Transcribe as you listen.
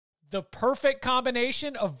The perfect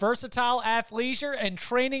combination of versatile athleisure and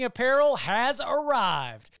training apparel has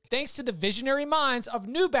arrived. Thanks to the visionary minds of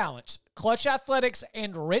New Balance, Clutch Athletics,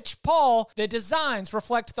 and Rich Paul, the designs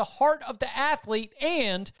reflect the heart of the athlete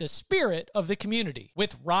and the spirit of the community.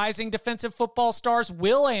 With rising defensive football stars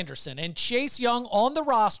Will Anderson and Chase Young on the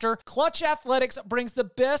roster, Clutch Athletics brings the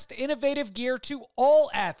best innovative gear to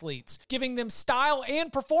all athletes, giving them style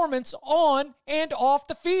and performance on and off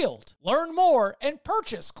the field. Learn more and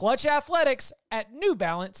purchase Clutch Athletics at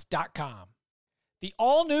newbalance.com. The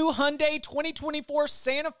all-new Hyundai 2024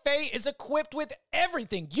 Santa Fe is equipped with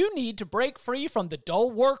everything you need to break free from the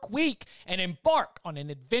dull work week and embark on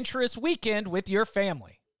an adventurous weekend with your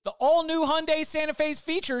family. The all-new Hyundai Santa Fe's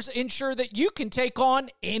features ensure that you can take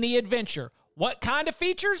on any adventure. What kind of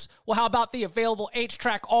features? Well, how about the available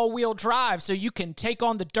H-Track all-wheel drive so you can take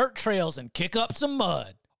on the dirt trails and kick up some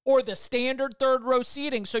mud? Or the standard third-row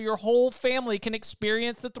seating so your whole family can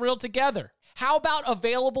experience the thrill together? How about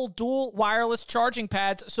available dual wireless charging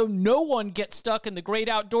pads so no one gets stuck in the great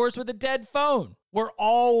outdoors with a dead phone? We're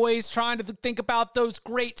always trying to think about those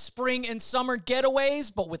great spring and summer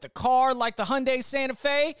getaways, but with a car like the Hyundai Santa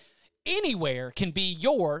Fe, anywhere can be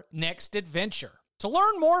your next adventure. To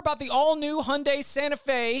learn more about the all-new Hyundai Santa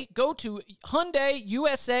Fe, go to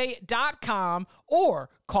HyundaiUSA.com or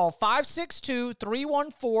call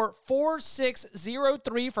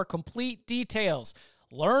 562-314-4603 for complete details.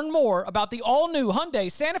 Learn more about the all-new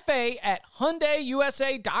Hyundai Santa Fe at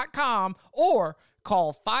HyundaiUSA.com or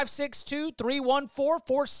call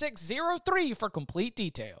 562-314-4603 for complete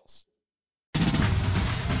details.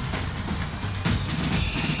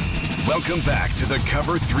 Welcome back to the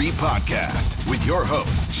Cover 3 podcast with your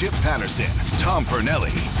hosts, Chip Patterson, Tom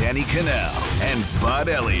Fernelli, Danny Cannell, and Bud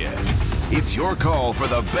Elliott. It's your call for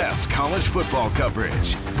the best college football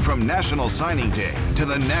coverage, from National Signing Day to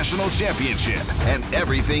the National Championship and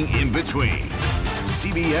everything in between.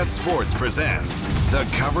 CBS Sports presents the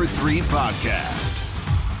Cover 3 podcast.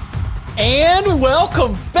 And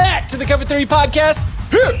welcome back to the Cover 3 podcast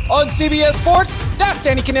here on CBS Sports. That's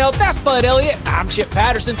Danny Cannell. That's Bud Elliott. I'm Chip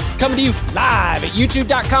Patterson, coming to you live at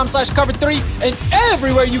youtube.com/cover3 and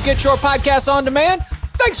everywhere you get your podcasts on demand.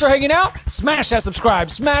 Thanks for hanging out. Smash that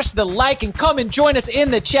subscribe, smash the like, and come and join us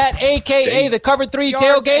in the chat, a.k.a. the Cover 3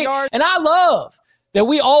 tailgate. And I love that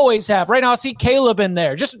we always have, right now I see Caleb in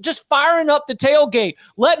there, just firing up the tailgate,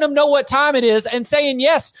 letting them know what time it is, and saying,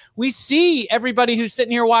 yes, we see everybody who's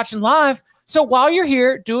sitting here watching live. So while you're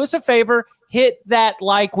here, do us a favor, hit that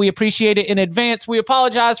like. We appreciate it in advance. We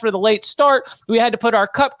apologize for the late start. We had to put our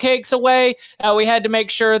cupcakes away. We had to make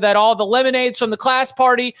sure that all the lemonades from the class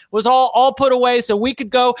party was all put away so we could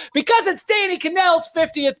go, because it's Danny Cannell's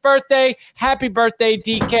 50th birthday. Happy birthday,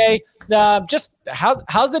 DK. Just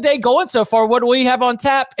how's the day going so far? What do we have on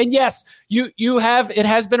tap? And yes, it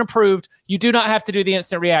has been approved. You do not have to do the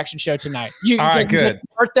instant reaction show tonight. All right, good.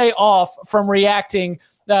 Birthday off from reacting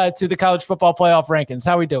to the college football playoff rankings.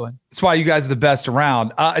 How we doing? That's why you guys are the best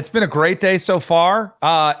around. It's been a great day so far.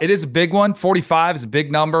 It is a big one. 45 is a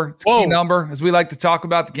big number. It's a key number, as we like to talk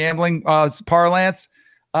about the gambling parlance.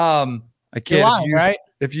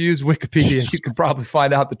 If you use Wikipedia, you can probably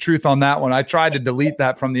find out the truth on that one. I tried to delete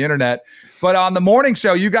that from the internet. But on the morning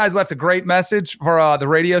show, you guys left a great message for the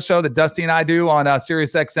radio show that Dusty and I do on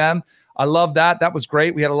Sirius XM. I love that. That was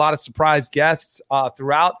great. We had a lot of surprise guests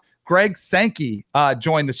throughout. Greg Sankey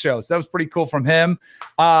joined the show. So that was pretty cool from him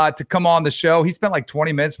to come on the show. He spent like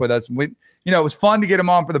 20 minutes with us. It was fun to get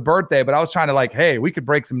him on for the birthday, but I was trying to hey, we could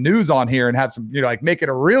break some news on here and have some, make it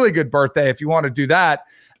a really good birthday if you want to do that.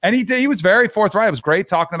 And he was very forthright. It was great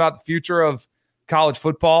talking about the future of college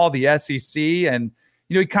football, the SEC. And,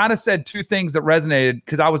 he kind of said two things that resonated,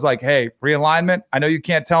 because I was like, hey, realignment. I know you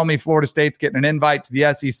can't tell me Florida State's getting an invite to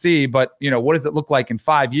the SEC, but, what does it look like in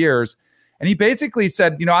 5 years? And he basically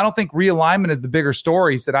said, I don't think realignment is the bigger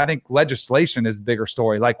story. He said, I think legislation is the bigger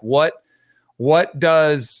story. What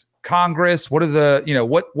does Congress, what are the,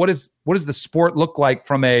 what does the sport look like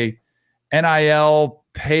from a NIL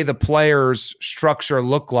pay the players structure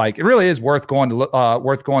look like? It really is worth going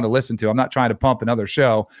to listen to. I'm not trying to pump another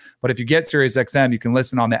show, but if you get Sirius XM, you can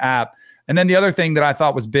listen on the app. And then the other thing that I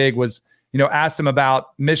thought was big was, asked him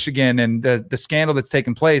about Michigan and the scandal that's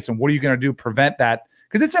taken place, and what are you going to do to prevent that?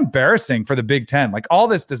 Because it's embarrassing for the Big Ten. All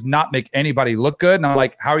this does not make anybody look good. And I'm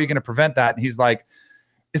like, how are you going to prevent that? And he's like,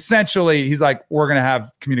 essentially, we're going to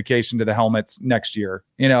have communication to the helmets next year.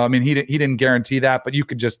 He didn't guarantee that, but you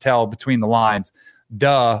could just tell between the lines.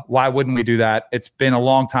 Duh, why wouldn't we do that? It's been a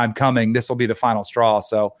long time coming. This will be the final straw.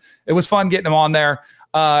 So it was fun getting him on there.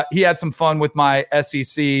 He had some fun with my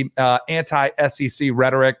SEC, anti-SEC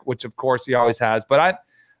rhetoric, which of course he always has. But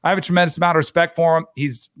I have a tremendous amount of respect for him.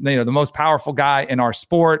 He's, the most powerful guy in our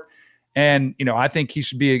sport. And, I think he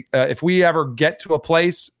should be, if we ever get to a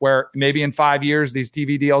place where maybe in 5 years, these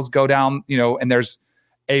TV deals go down, and there's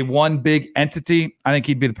a one big entity, I think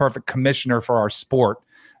he'd be the perfect commissioner for our sport.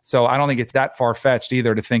 So I don't think it's that far-fetched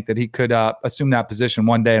either to think that he could assume that position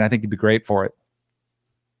one day, and I think he'd be great for it.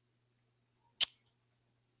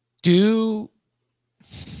 Did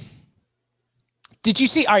you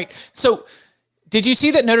see? All right. So did you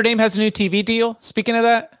see that Notre Dame has a new TV deal? Speaking of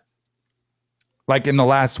that. Like in the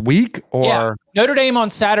last week or? Yeah. Notre Dame on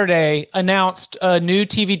Saturday announced a new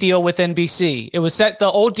TV deal with NBC. It was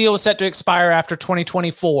the old deal was set to expire after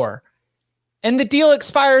 2024 and the deal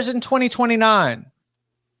expires in 2029,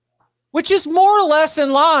 which is more or less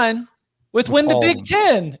in line with when the Big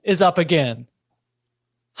Ten is up again.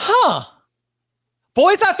 Huh.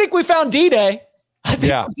 Boys, I think we found D-Day. I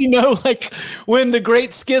think like when the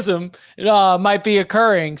great schism might be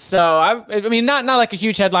occurring. So I mean, not like a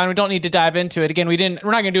huge headline. We don't need to dive into it. Again, we're not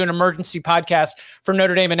going to do an emergency podcast from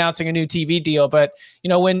Notre Dame announcing a new TV deal. But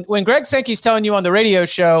when Greg Sankey's telling you on the radio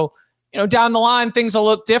show, down the line things will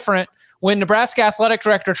look different. When Nebraska athletic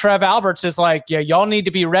director Trev Alberts is like, yeah, y'all need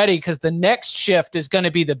to be ready because the next shift is going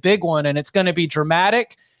to be the big one and it's going to be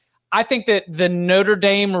dramatic. I think that the Notre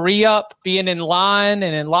Dame re-up being in line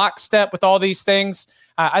and in lockstep with all these things,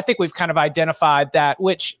 I think we've kind of identified that,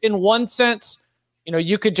 which in one sense,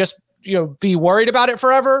 you could just, be worried about it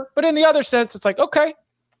forever. But in the other sense, it's like, okay,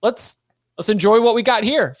 let's enjoy what we got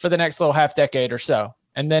here for the next little half decade or so.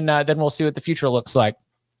 And then we'll see what the future looks like.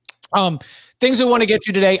 Things we want to get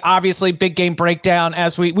to today, obviously, big game breakdown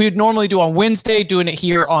as we would normally do on Wednesday, doing it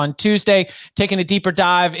here on Tuesday, taking a deeper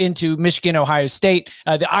dive into Michigan, Ohio State,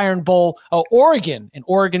 the Iron Bowl, Oregon and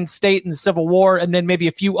Oregon State in the Civil War, and then maybe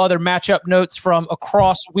a few other matchup notes from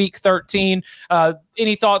across Week 13.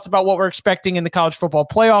 Any thoughts about what we're expecting in the college football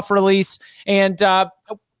playoff release? And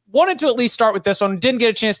wanted to at least start with this one. Didn't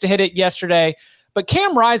get a chance to hit it yesterday, but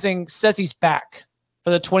Cam Rising says he's back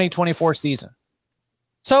for the 2024 season.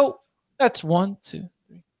 So that's 1, 2,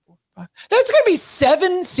 3, 4, 5. That's going to be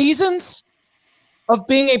 7 seasons of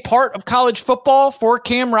being a part of college football for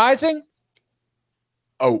Cam Rising.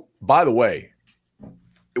 Oh, by the way,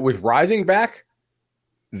 with Rising back,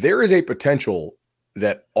 there is a potential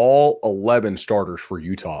that all 11 starters for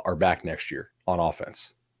Utah are back next year on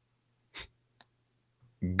offense.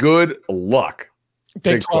 Good luck.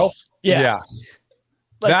 Big 12. Yeah.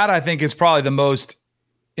 That I think is probably the most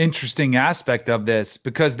interesting aspect of this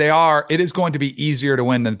because it is going to be easier to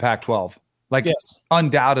win than the Pac-12.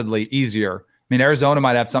 Undoubtedly easier. I mean, Arizona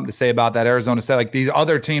might have something to say about that. Arizona State, like these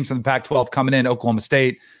other teams from the Pac-12 coming in, Oklahoma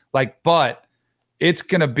State, but it's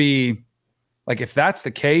going to be like, if that's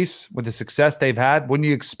the case with the success they've had, wouldn't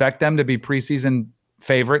you expect them to be preseason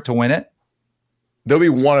favorite to win it? They'll be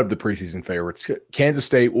one of the preseason favorites. Kansas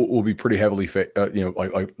State will be pretty heavily,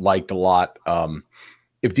 liked a lot.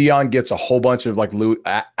 If Dion gets a whole bunch of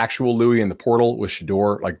actual Louis in the portal with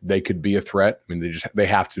Shador, they could be a threat. I mean, they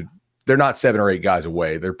have to. They're not 7 or 8 guys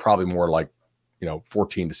away. They're probably more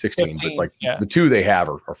 14 to 16. 15, but the 2 they have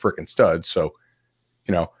are freaking studs. So,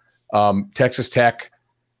 Texas Tech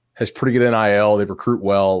has pretty good NIL. They recruit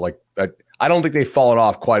well. I don't think they've fallen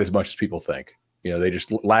off quite as much as people think. They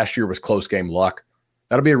just last year was close game luck.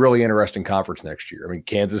 That'll be a really interesting conference next year. I mean,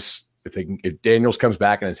 Kansas, if Daniels comes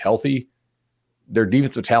back and is healthy, their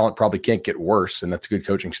defensive talent probably can't get worse, and that's a good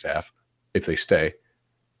coaching staff if they stay.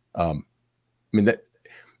 The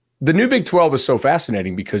new Big 12 is so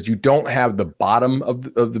fascinating because you don't have the bottom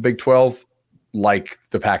of the Big 12 like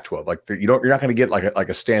the Pac-12. You're not going to get like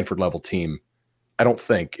a Stanford level team, I don't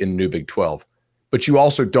think, in the new Big 12. But you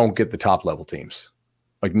also don't get the top level teams.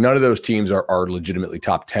 None of those teams are legitimately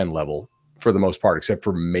top 10 level for the most part, except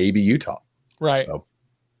for maybe Utah. Right. So.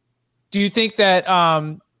 Do you think that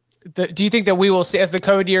we will see as the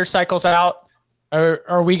COVID year cycles out? Or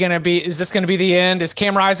are we going to be? Is this going to be the end? Is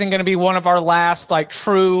Cam Rising going to be one of our last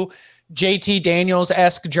true JT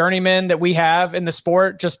Daniels-esque journeymen that we have in the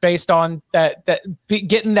sport, just based on that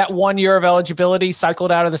getting that 1 year of eligibility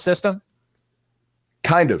cycled out of the system?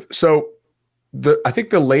 Kind of. So I think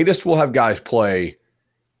the latest we'll have guys play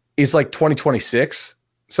is 2026.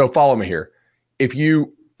 So follow me here. If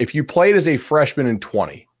you played as a freshman in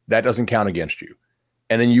 20, that doesn't count against you.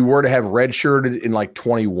 And then you were to have redshirted in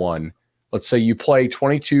 21. Let's say you play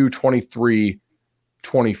 22, 23,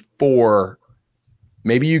 24.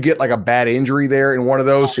 Maybe you get a bad injury there in one of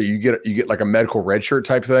those. So you get a medical redshirt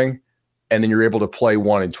type thing. And then you're able to play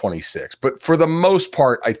one in 26. But for the most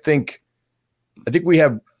part, I think we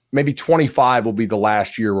have maybe 25 will be the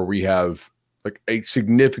last year where we have like a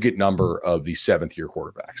significant number of these 7th-year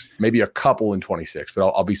quarterbacks, maybe a couple in 26, but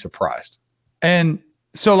I'll be surprised. And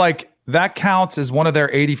so like that counts as one of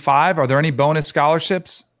their 85. Are there any bonus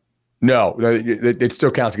scholarships? No, it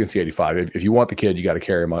still counts against the 85. If you want the kid, you got to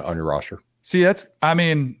carry him on your roster. See, I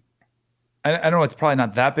don't know, it's probably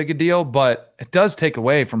not that big a deal, but it does take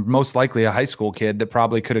away from most likely a high school kid that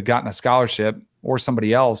probably could have gotten a scholarship or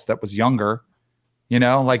somebody else that was younger.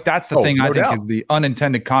 Like that's the thing I think is the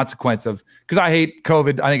unintended consequence of, because I hate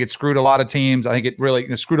COVID. I think it screwed a lot of teams. I think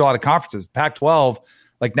it screwed a lot of conferences. Pac-12,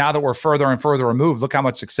 like now that we're further and further removed, look how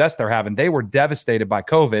much success they're having. They were devastated by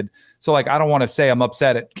COVID. So like, I don't want to say I'm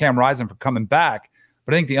upset at Cam Rising for coming back,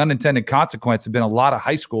 but I think the unintended consequence have been a lot of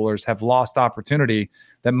high schoolers have lost opportunity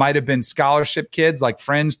that might have been scholarship kids like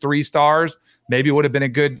Fringe 3 stars. Maybe would have been a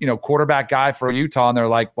good, quarterback guy for Utah. And they're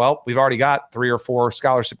like, well, we've already got 3 or 4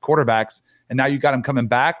 scholarship quarterbacks. And now you got them coming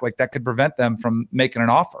back. Like that could prevent them from making an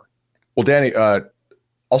offer. Well, Danny,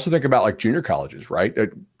 also think about like junior colleges, right?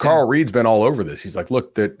 Carl Reed's been all over this. He's like,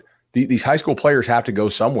 look, that these high school players have to go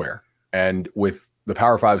somewhere. And with the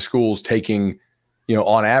Power 5 schools taking,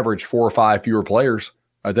 on average 4 or 5 fewer players,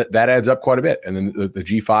 that adds up quite a bit. And then the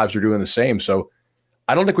G5s are doing the same. So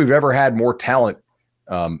I don't think we've ever had more talent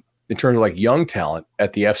in terms of like young talent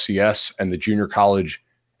at the FCS and the junior college,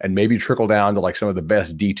 and maybe trickle down to like some of the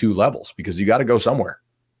best D2 levels, because you got to go somewhere.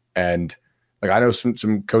 And like, I know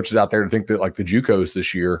some coaches out there to think that like the JUCOs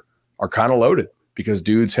this year are kind of loaded because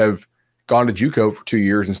dudes have gone to JUCO for 2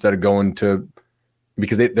 years instead of going to,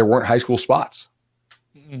 because there weren't high school spots.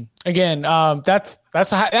 Again,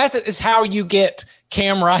 that is how you get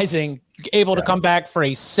Cam Rising able to come back for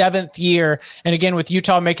a 7th year. And again, with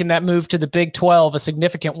Utah making that move to the Big 12, a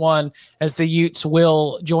significant one, as the Utes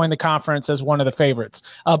will join the conference as one of the favorites.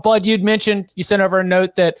 Bud, you'd mentioned, you sent over a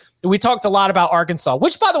note that we talked a lot about Arkansas,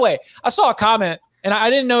 which, by the way, I saw a comment and I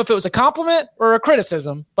didn't know if it was a compliment or a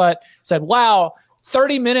criticism, but said, wow,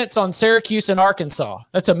 30 minutes on Syracuse and Arkansas.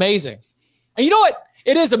 That's amazing. And you know what?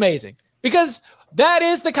 It is amazing, because that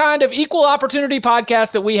is the kind of equal opportunity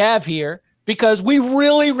podcast that we have here, because we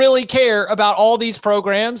really, really care about all these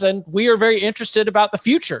programs, and we are very interested about the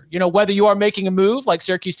future. Whether you are making a move like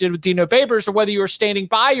Syracuse did with Dino Babers, or whether you are standing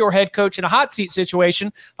by your head coach in a hot seat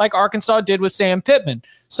situation like Arkansas did with Sam Pittman.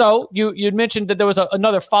 So you'd mentioned that there was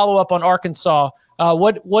another follow-up on Arkansas.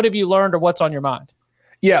 What have you learned, or what's on your mind?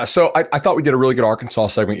 Yeah, so I thought we did a really good Arkansas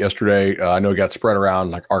segment yesterday. I know it got spread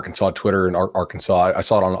around like Arkansas Twitter and Arkansas. I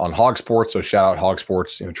saw it on Hog Sports, so shout out Hog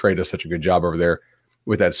Sports. Trey does such a good job over there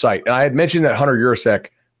with that site. And I had mentioned that Hunter Yurosek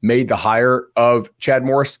made the hire of Chad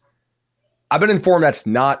Morris. I've been informed that's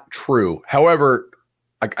not true. However,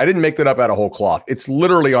 I didn't make that up out of whole cloth. It's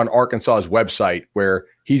literally on Arkansas's website where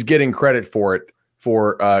he's getting credit for it,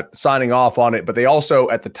 for signing off on it. But they also,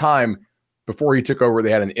 at the time, before he took over,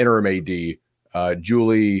 they had an interim AD,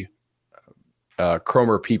 Julie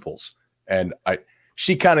Cromer Peoples. And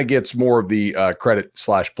she kind of gets more of the credit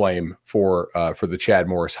 / blame for the Chad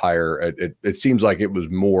Morris hire. It seems like it was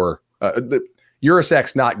more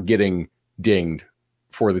Yurisek's not getting dinged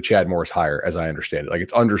for the Chad Morris hire, as I understand it. Like,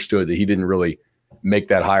 it's understood that he didn't really make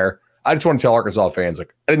that hire. I just want to tell Arkansas fans,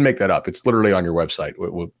 like, I didn't make that up. It's literally on your website.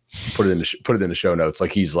 We'll put it in the show notes.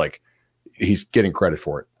 Like, he's getting credit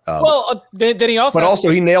for it. Then he also, but also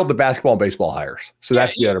he nailed the basketball and baseball hires. So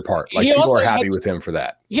that's the other part. Like, people are happy with him for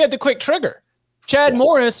that. He had the quick trigger. Chad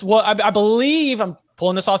Morris, well, I believe, I'm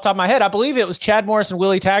pulling this off the top of my head, I believe it was Chad Morris and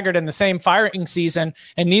Willie Taggart in the same firing season,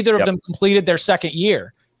 and neither of them completed their second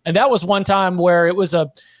year. And that was one time where it was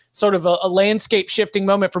a sort of a landscape shifting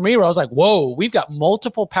moment for me, where I was like, whoa, we've got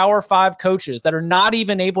multiple Power 5 coaches that are not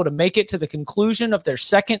even able to make it to the conclusion of their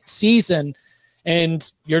second season,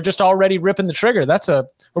 and you're just already ripping the trigger.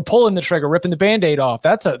 We're pulling the trigger, ripping the Band-Aid off.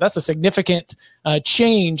 That's a significant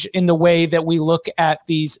change in the way that we look at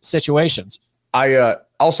these situations. I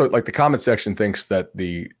also, like, the comment section thinks that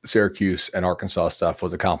the Syracuse and Arkansas stuff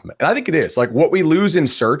was a compliment. And I think it is. Like, what we lose in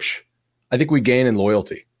search, I think we gain in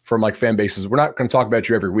loyalty from, like, fan bases. We're not going to talk about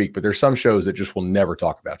you every week, but there's some shows that just will never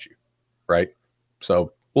talk about you, right?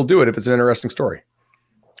 So we'll do it if it's an interesting story.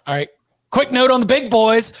 All right. Quick note on the big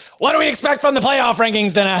boys. What do we expect from the playoff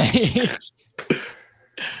rankings tonight?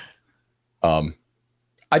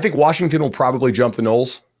 I think Washington will probably jump the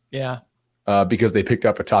Noles. Yeah. Because they picked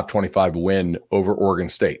up a top 25 win over Oregon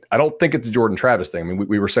State. I don't think it's a Jordan Travis thing. I mean,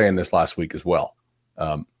 we were saying this last week as well.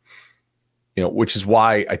 Which is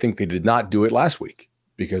why I think they did not do it last week,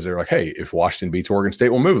 because they're like, hey, if Washington beats Oregon State,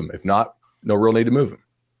 we'll move them. If not, no real need to move them.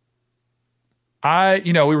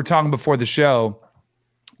 We were talking before the show,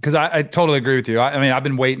 because I totally agree with you. I mean, I've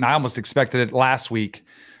been waiting. I almost expected it last week.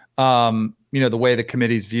 the way the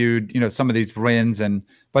committee's viewed, some of these wins,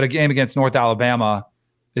 but a game against North Alabama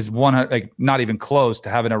is not even close to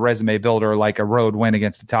having a resume builder like a road win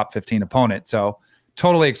against a top 15 opponent. So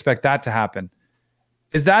totally expect that to happen.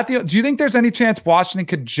 Do you think there's any chance Washington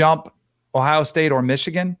could jump Ohio State or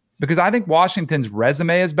Michigan? Because I think Washington's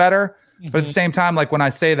resume is better, but at the same time, like when I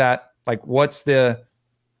say that, like what's the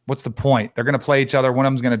point? They're going to play each other. One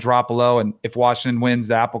of them's going to drop below, and if Washington wins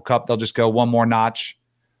the Apple Cup, they'll just go one more notch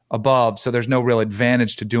above. So there's no real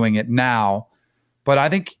advantage to doing it now. But I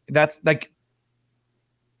think that's like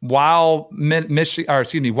while Michigan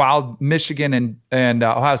and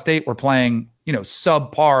Ohio State were playing,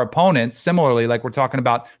 subpar opponents. Similarly, like we're talking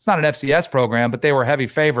about, it's not an FCS program, but they were heavy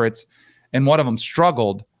favorites, and one of them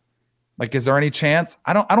struggled. Like, is there any chance?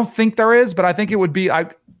 I don't think there is, but I think it would be.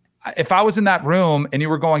 If I was in that room and you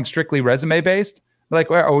were going strictly resume based,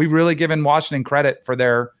 like, are we really giving Washington credit for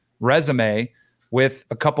their resume with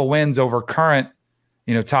a couple wins over current,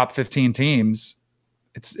 top 15 teams?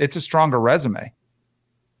 It's a stronger resume,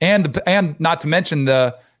 and not to mention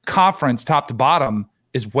the conference top to bottom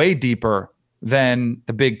is way deeper than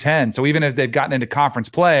the Big Ten. So even as they've gotten into conference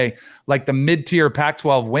play, like the mid-tier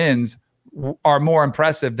Pac-12 wins are more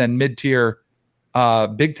impressive than mid-tier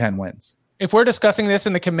Big Ten wins. If we're discussing this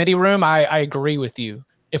in the committee room, I agree with you.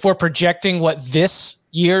 If we're projecting what this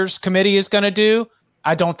year's committee is going to do,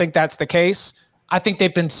 I don't think that's the case. I think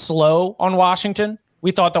they've been slow on Washington.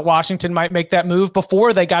 We thought that Washington might make that move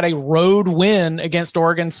before they got a road win against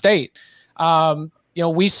Oregon State.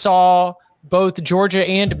 We saw both Georgia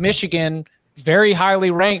and Michigan very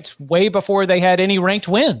highly ranked way before they had any ranked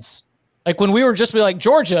wins. Like when we were just like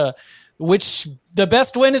Georgia, which the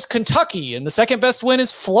best win is Kentucky and the second best win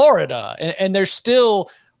is Florida. And they're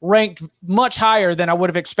still ranked much higher than I would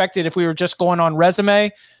have expected if we were just going on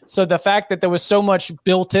resume. So the fact that there was so much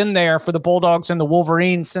built in there for the Bulldogs and the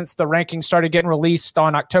Wolverines since the rankings started getting released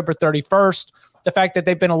on October 31st, the fact that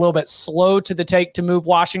they've been a little bit slow to the take to move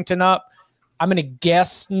Washington up, I'm going to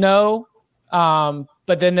guess no.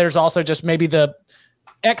 But then there's also just maybe the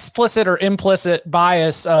explicit or implicit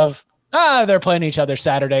bias of, they're playing each other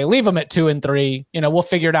Saturday. Leave them at 2-3. We'll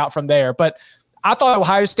figure it out from there. But I thought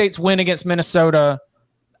Ohio State's win against Minnesota,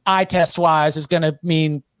 eye test wise, is going to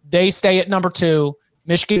mean they stay at number 2.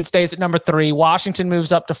 Michigan stays at number 3. Washington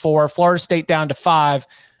moves up to 4. Florida State down to 5.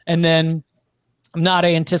 And then I'm not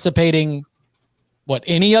anticipating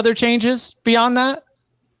any other changes beyond that.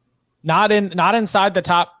 Not inside the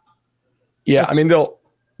top. Yeah, I mean they'll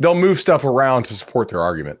move stuff around to support their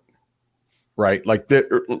argument, right? Like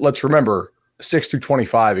let's remember 6 through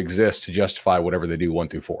 25 exists to justify whatever they do 1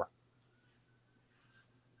 through 4.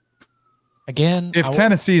 Again, if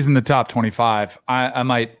Tennessee's in the top 25, I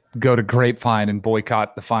might go to Grapevine and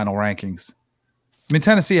boycott the final rankings. I mean,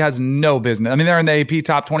 Tennessee has no business. I mean, they're in the AP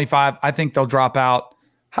top 25. I think they'll drop out.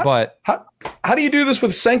 How do you do this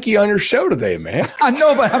with Sankey on your show today, man? I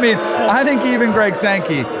know, but I mean, I think even Greg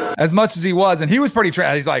Sankey, as much as he was, and he was pretty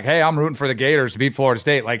he's like, hey, I'm rooting for the Gators to beat Florida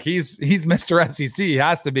State. Like he's Mr. SEC. He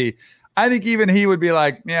has to be. I think even he would be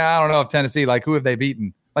like, yeah, I don't know if Tennessee, like who have they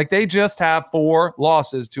beaten? Like they just have 4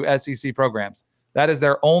 losses to SEC programs. That is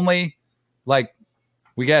their only,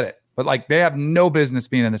 we get it. But they have no business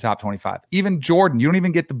being in the top 25. Even Jordan, you don't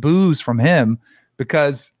even get the boos from him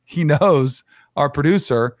because he knows our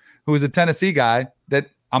producer, who is a Tennessee guy, that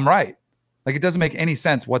I'm right. It doesn't make any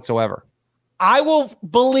sense whatsoever. I will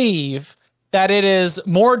believe that it is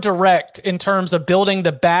more direct in terms of building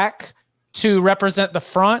the back to represent the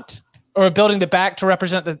front, or building the back to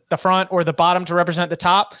represent the front, or the bottom to represent the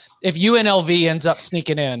top, if UNLV ends up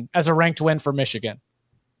sneaking in as a ranked win for Michigan.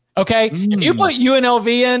 Okay? If you put UNLV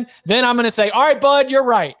in, then I'm going to say, all right, bud, you're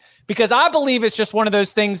right. Because I believe it's just one of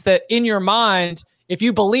those things that in your mind, if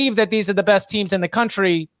you believe that these are the best teams in the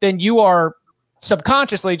country, then you are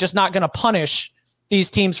subconsciously just not going to punish these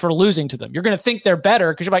teams for losing to them. You're going to think they're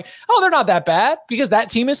better because you're like, oh, they're not that bad because that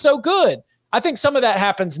team is so good. I think some of that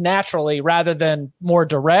happens naturally rather than more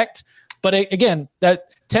direct. But again,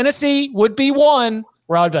 that Tennessee would be one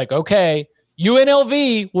where I'd be like, okay,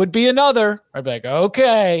 UNLV would be another. I'd be like,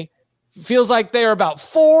 okay, feels like they're about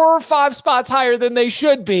 4 or 5 spots higher than they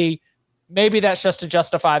should be. Maybe that's just to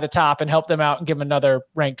justify the top and help them out and give them another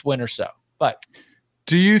ranked win or so. But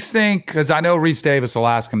do you think, because I know Reese Davis will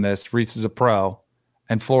ask him this, Reese is a pro,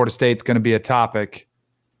 and Florida State's going to be a topic.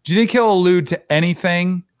 Do you think he'll allude to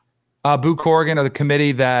anything, Boo Corrigan or the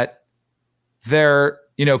committee, that they're,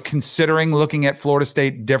 considering looking at Florida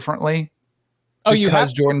State differently? Oh,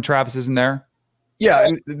 because Jordan Travis isn't there? Yeah,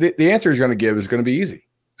 and the answer he's going to give is going to be easy.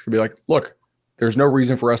 It's going to be like, look, there's no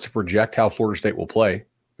reason for us to project how Florida State will play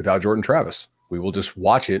without Jordan Travis. We will just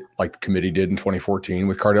watch it like the committee did in 2014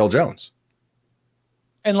 with Cardale Jones.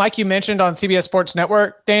 And like you mentioned on CBS Sports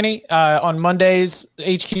Network, Danny, on Monday's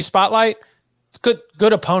HQ Spotlight, it's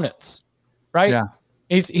good opponents, right? Yeah.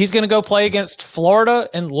 He's going to go play against Florida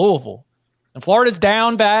and Louisville. And Florida's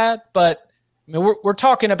down bad, but I mean, we're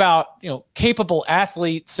talking about, capable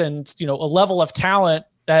athletes and, a level of talent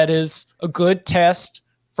that is a good test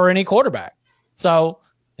for any quarterback. So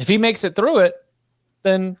if he makes it through it,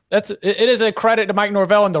 then it is a credit to Mike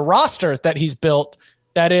Norvell and the roster that he's built,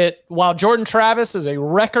 while Jordan Travis is a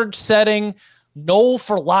record-setting Nole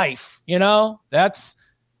for life, this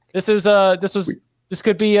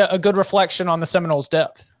could be a good reflection on the Seminoles'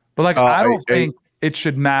 depth. But I don't think it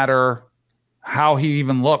should matter how he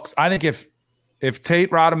even looks. I think if Tate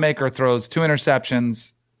Rodemaker throws 2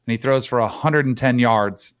 interceptions and he throws for 110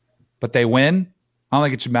 yards, but they win, I don't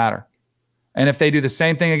think it should matter. And if they do the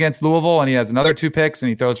same thing against Louisville and he has another 2 picks and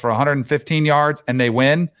he throws for 115 yards and they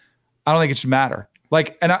win, I don't think it should matter.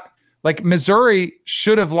 Missouri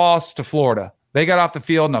should have lost to Florida. They got off the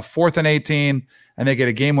field in a 4th and 18 and they get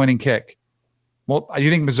a game-winning kick. Well, you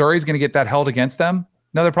think Missouri's going to get that held against them?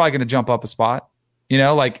 No, they're probably going to jump up a spot.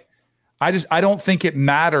 I don't think it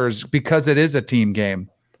matters because it is a team game.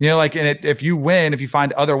 If you win, if you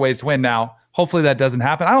find other ways to win now, hopefully that doesn't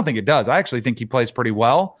happen. I don't think it does. I actually think he plays pretty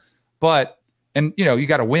well, you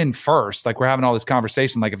got to win first. We're having all this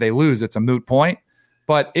conversation. If they lose, it's a moot point.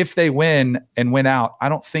 But if they win and win out, I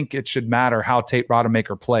don't think it should matter how Tate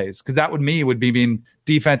Rodemaker plays. Because that would mean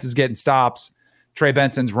defense is getting stops. Trey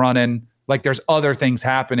Benson's running. There's other things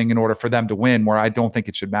happening in order for them to win where I don't think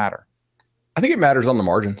it should matter. I think it matters on the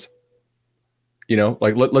margins.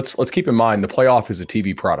 Let's keep in mind the playoff is a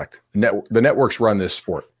TV product. The networks run this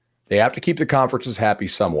sport. They have to keep the conferences happy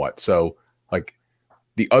somewhat. So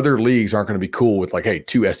the other leagues aren't going to be cool with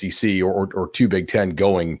 2 SEC or 2 Big Ten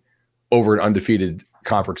going over an undefeated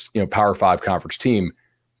conference, Power 5 conference team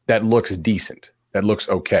that looks decent, that looks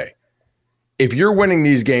okay. If you're winning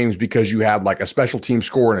these games because you have a special team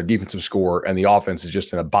score and a defensive score and the offense is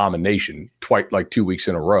just an abomination 2 weeks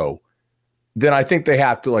in a row, then I think they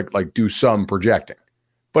have to do some projecting.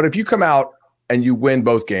 But if you come out and you win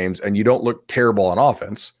both games and you don't look terrible on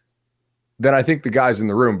offense, then I think the guys in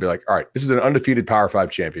the room be all right, this is an undefeated Power 5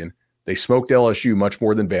 champion. They smoked LSU much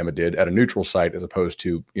more than Bama did at a neutral site as opposed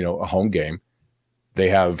to, a home game. They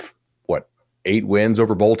have 8 wins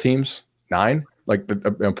over bowl teams, 9,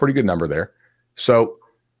 a pretty good number there. So,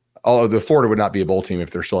 although Florida would not be a bowl team if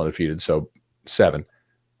they're still undefeated, so 7.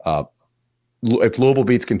 If Louisville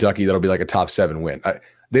beats Kentucky, that'll be a top 7 win.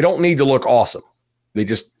 They don't need to look awesome.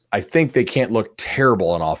 I think they can't look terrible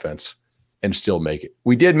on offense and still make it.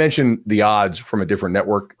 We did mention the odds from a different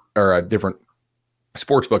network or a different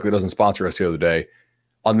sports book that doesn't sponsor us the other day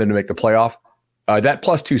on them to make the playoff. That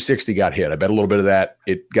plus 260 got hit. I bet a little bit of that.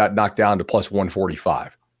 It got knocked down to plus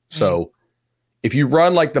 145. So if you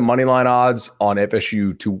run the money line odds on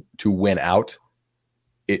FSU to win out,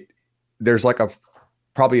 there's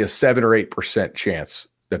probably a 7 or 8% chance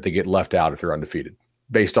that they get left out if they're undefeated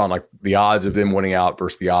based on the odds of them winning out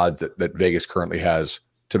versus the odds that Vegas currently has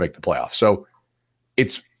to make the playoffs. So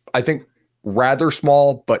it's, I think, rather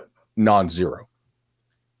small, but non-zero.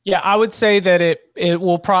 Yeah, I would say that it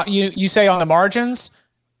will you say on the margins,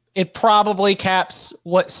 it probably caps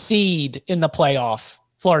what seed in the playoff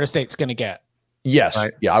Florida State's going to get. Yes.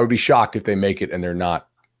 Right. Yeah, I would be shocked if they make it and they're not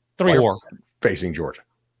 3 or 4 facing Georgia.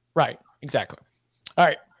 Right. Exactly. All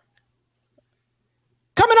right.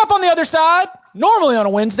 Coming up on the other side, normally on a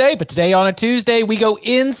Wednesday, but today on a Tuesday, we go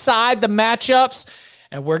inside the matchups,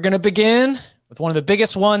 and we're going to begin with one of the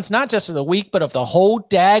biggest ones, not just of the week, but of the whole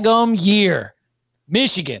daggum year.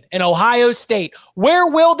 Michigan and Ohio State. Where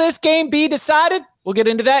will this game be decided? We'll get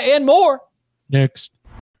into that and more next.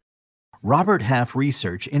 Robert Half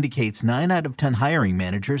research indicates 9 out of 10 hiring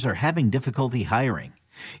managers are having difficulty hiring.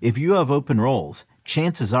 If you have open roles,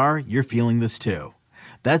 chances are you're feeling this too.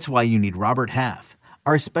 That's why you need Robert Half.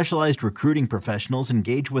 Our specialized recruiting professionals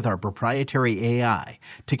engage with our proprietary AI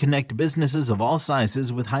to connect businesses of all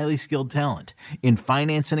sizes with highly skilled talent in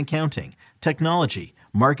finance and accounting, technology,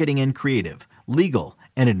 marketing and creative, legal,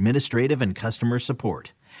 and administrative and customer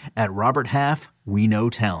support. At Robert Half, we know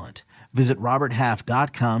talent. Visit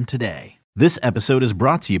roberthalf.com today. This episode is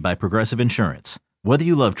brought to you by Progressive Insurance. Whether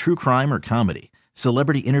you love true crime or comedy,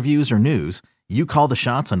 celebrity interviews or news, you call the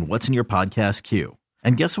shots on what's in your podcast queue.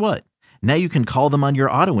 And guess what? Now you can call them on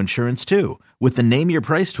your auto insurance too with the Name Your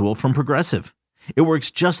Price tool from Progressive. It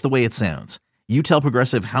works just the way it sounds. You tell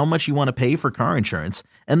Progressive how much you want to pay for car insurance,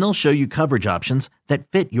 and they'll show you coverage options that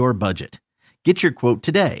fit your budget. Get your quote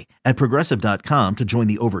today at Progressive.com to join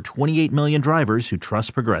the over 28 million drivers who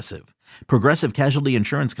trust Progressive. Progressive Casualty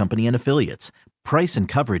Insurance Company and Affiliates. Price and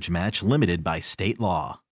coverage match limited by state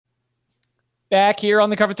law. Back here on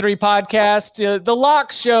the Cover 3 podcast, the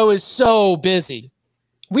Locks show is so busy.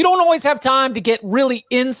 We don't always have time to get really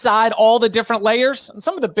inside all the different layers. And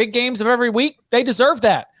some of the big games of every week, they deserve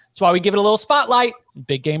that. That's why we give it a little spotlight.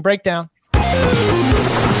 Big game breakdown.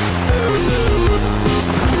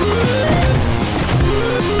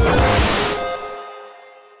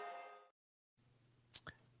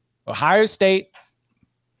 Ohio State,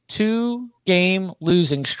 2-game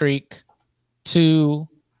losing streak to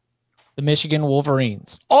the Michigan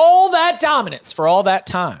Wolverines. All that dominance for all that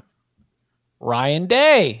time. Ryan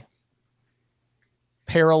Day,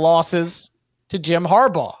 pair of losses to Jim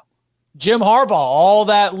Harbaugh. Jim Harbaugh, all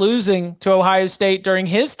that losing to Ohio State during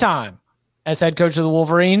his time as head coach of the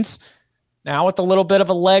Wolverines. Now with a little bit of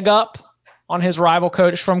a leg up on his rival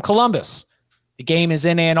coach from Columbus. The game is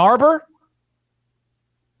in Ann Arbor.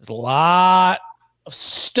 There's a lot of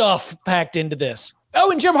stuff packed into this.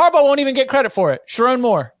 Oh, and Jim Harbaugh won't even get credit for it. Sharon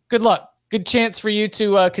Moore, good luck. Good chance for you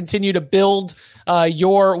to continue to build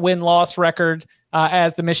your win-loss record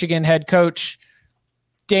as the Michigan head coach.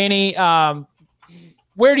 Danny,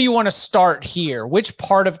 where do you want to start here? Which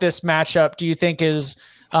part of this matchup do you think is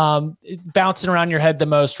bouncing around your head the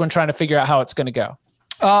most when trying to figure out how it's going to go?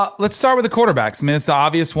 Let's start with the quarterbacks. I mean, it's the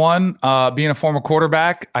obvious one. Being a former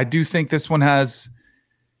quarterback, I do think this one has,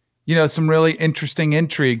 some really interesting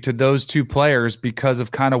intrigue to those two players because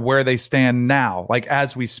of kind of where they stand now, like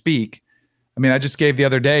as we speak. I mean, I just gave the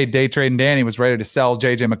other day, Day Trade and Danny was ready to sell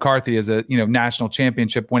J.J. McCarthy as a national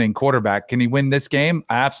championship winning quarterback. Can he win this game?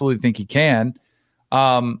 I absolutely think he can.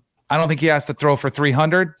 I don't think he has to throw for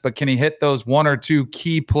 300, but can he hit those one or two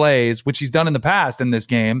key plays, which he's done in the past in this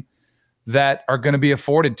game, that are going to be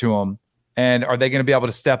afforded to him? And are they going to be able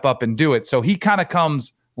to step up and do it? So he kind of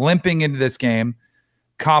comes limping into this game,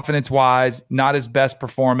 confidence-wise, not his best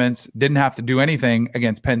performance, didn't have to do anything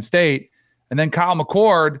against Penn State. And then Kyle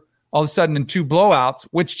McCord, all of a sudden in two blowouts,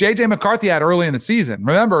 which J.J. McCarthy had early in the season.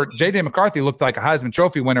 Remember, J.J. McCarthy looked like a Heisman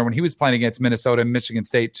Trophy winner when he was playing against Minnesota and Michigan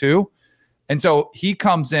State too. And so he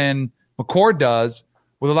comes in, McCord does,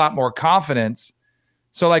 with a lot more confidence.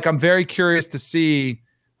 So, I'm very curious to see,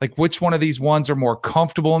 which one of these ones are more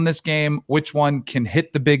comfortable in this game, which one can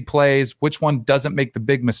hit the big plays, which one doesn't make the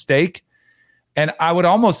big mistake. And I would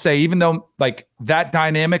almost say, even though, that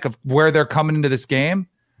dynamic of where they're coming into this game,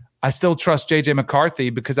 I still trust J.J. McCarthy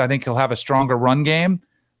because I think he'll have a stronger run game.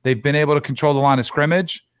 They've been able to control the line of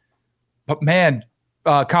scrimmage. But, man,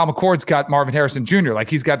 Kyle McCord's got Marvin Harrison Jr.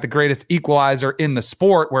 He's got the greatest equalizer in the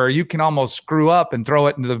sport where you can almost screw up and throw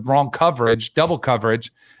it into the wrong coverage, double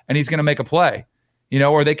coverage, and he's going to make a play.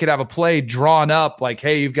 Or they could have a play drawn up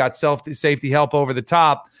hey, you've got safety help over the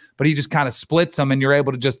top, but he just kind of splits them and you're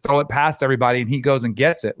able to just throw it past everybody and he goes and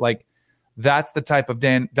gets it. That's the type of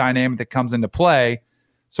dynamic that comes into play.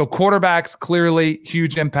 So quarterbacks, clearly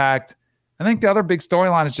huge impact. I think the other big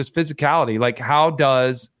storyline is just physicality. How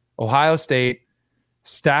does Ohio State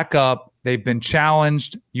stack up? They've been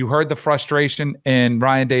challenged. You heard the frustration in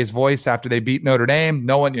Ryan Day's voice after they beat Notre Dame.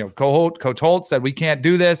 No one, Coach Holt said, we can't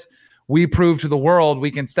do this. We prove to the world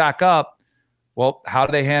we can stack up. Well, how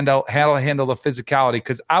do they handle the physicality?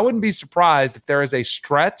 Because I wouldn't be surprised if there is a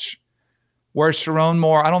stretch where Sharon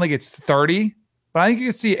Moore, I don't think it's 30, but I think you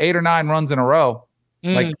can see 8 or 9 runs in a row.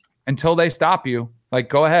 Until they stop you,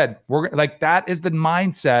 go ahead. We're that is the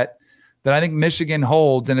mindset that I think Michigan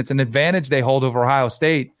holds, and it's an advantage they hold over Ohio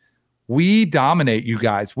State. We dominate you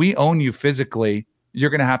guys. We own you physically. You're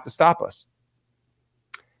going to have to stop us.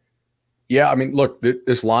 Yeah, I mean, look,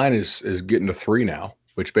 this line is getting to 3 now,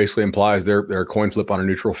 which basically implies they're a coin flip on a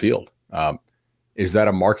neutral field. Is that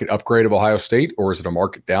a market upgrade of Ohio State, or is it a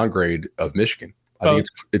market downgrade of Michigan? I think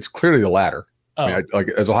it's clearly the latter. Oh.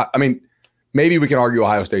 I mean, maybe we can argue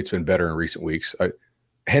Ohio State's been better in recent weeks.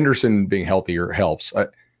 Henderson being healthier helps.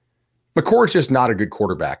 McCord's just not a good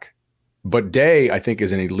quarterback. But Day, I think,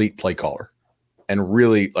 is an elite play caller. And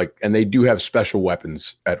really, and they do have special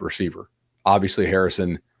weapons at receiver. Obviously,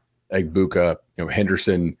 Harrison, Egbuka,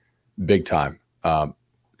 Henderson, big time.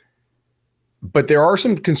 But there are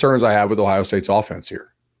some concerns I have with Ohio State's offense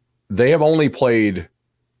here. They have only played,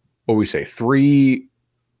 3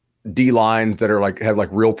 D lines that are have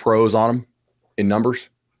real pros on them in numbers.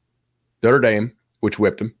 Notre Dame, which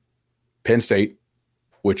whipped them. Penn State,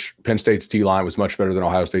 which Penn State's D line was much better than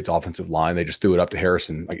Ohio State's offensive line. They just threw it up to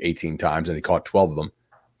Harrison 18 times and he caught 12 of them.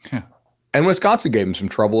 Yeah. And Wisconsin gave him some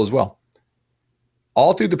trouble as well.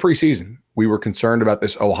 All through the preseason, we were concerned about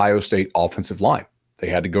this Ohio State offensive line. They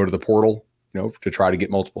had to go to the portal, to try to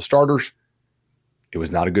get multiple starters. It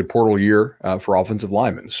was not a good portal year for offensive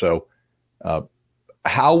linemen. So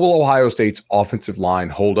how will Ohio State's offensive line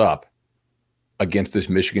hold up against this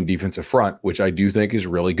Michigan defensive front, which I do think is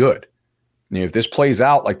really good. If this plays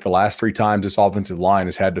out like the last 3 times this offensive line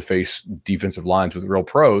has had to face defensive lines with real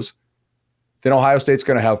pros, then Ohio State's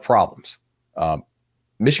going to have problems.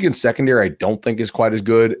 Michigan's secondary, I don't think, is quite as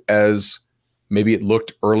good as maybe it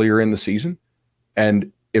looked earlier in the season.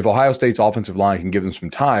 And if Ohio State's offensive line can give them some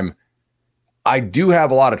time, I do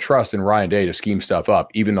have a lot of trust in Ryan Day to scheme stuff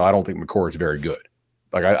up, even though I don't think McCord is very good.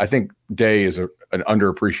 Like I think Day is an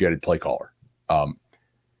underappreciated play caller.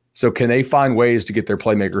 So can they find ways to get their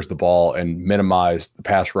playmakers the ball and minimize the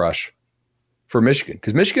pass rush for Michigan?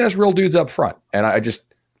 Because Michigan has real dudes up front. And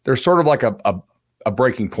there's sort of like a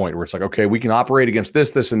breaking point where it's like, okay, we can operate against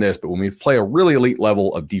this, this, and this, but when we play a really elite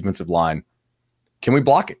level of defensive line, can we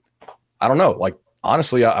block it? I don't know. Like,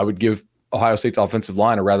 honestly, I would give Ohio State's offensive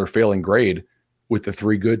line a rather failing grade with the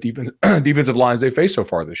 3 good defensive lines they faced so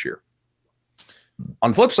far this year.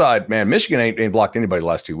 On the flip side, man, Michigan ain't blocked anybody the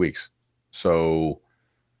last 2 weeks. So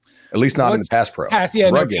at least not in the pass pro. Pass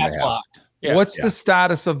blocked. Yeah. What's the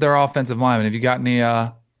status of their offensive linemen? Have you got any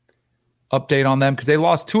update on them? Because they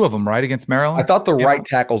lost 2 of them, right, against Maryland? I thought the right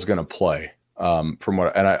tackle's going to play. From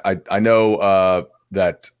what, and I know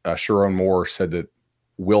that Sharon Moore said that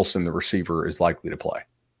Wilson, the receiver, is likely to play.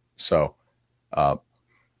 So I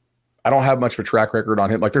don't have much of a track record on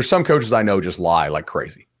him. Like, there's some coaches I know just lie like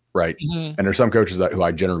crazy, right? Mm-hmm. And there's some coaches who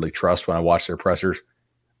I generally trust when I watch their pressers.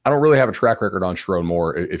 I don't really have a track record on Sharon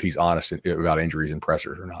Moore if he's honest about injuries and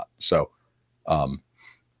pressers or not. So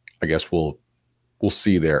I guess we'll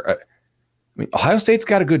see there. I mean, Ohio State's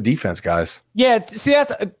got a good defense, guys. Yeah, see,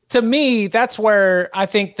 to me, that's where I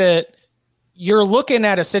think that you're looking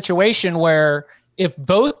at a situation where if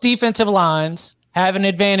both defensive lines have an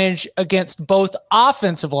advantage against both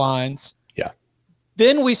offensive lines,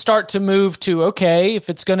 then we start to move to, okay, if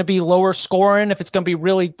it's going to be lower scoring, if it's going to be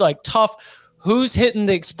really like tough, who's hitting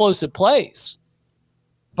the explosive plays?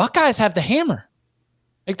 Buckeyes have the hammer.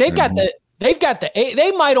 Like they've got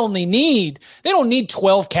they might only need, they don't need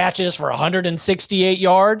 12 catches for 168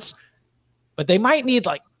 yards, but they might need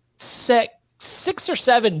like 6 or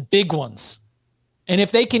 7 big ones. And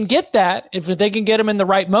if they can get that, if they can get them in the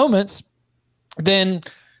right moments, then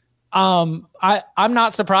I'm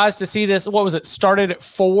not surprised to see this. What was it? Started at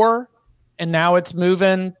 4 and now it's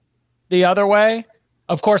moving the other way.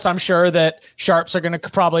 Of course, I'm sure that Sharps are going to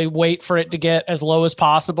probably wait for it to get as low as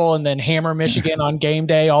possible and then hammer Michigan on game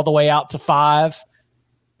day all the way out to 5.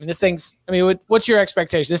 I mean, what's your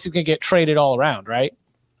expectation? This is going to get traded all around, right?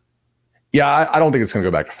 Yeah, I don't think it's going to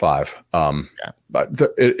go back to 5. But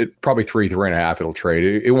it probably 3.5. It'll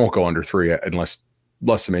trade. It won't go under 3 unless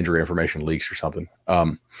some injury information leaks or something.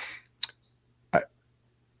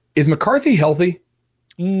 Is McCarthy healthy?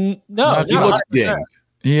 No, he looks dinged.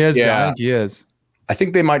 He is. Yeah, I think he is. I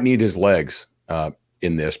think they might need his legs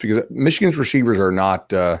in this because Michigan's receivers are not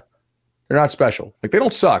they're not special. Like, they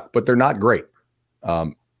don't suck, but they're not great.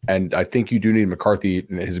 And I think you do need McCarthy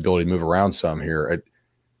and his ability to move around some here.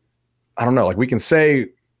 I don't know. Like, we can say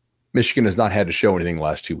Michigan has not had to show anything the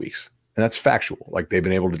last 2 weeks, and that's factual. Like, they've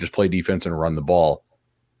been able to just play defense and run the ball.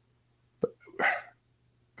 But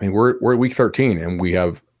I mean, we're at week 13, and we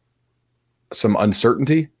have some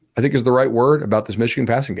uncertainty, I think is the right word, about this Michigan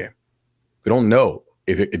passing game. We don't know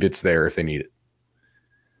if it's there, if they need it.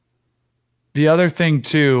 The other thing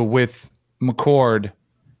too with McCord,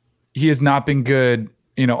 he has not been good,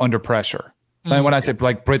 under pressure. Mm-hmm. And when I say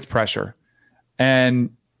like blitz pressure, and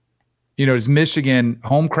does Michigan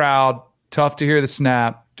home crowd, tough to hear the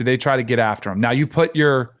snap? Do they try to get after him? Now you put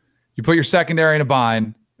your secondary in a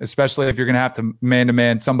bind, especially if you're going to have to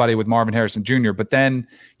man-to-man somebody with Marvin Harrison Jr. But then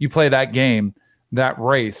you play that game, that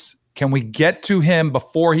race. Can we get to him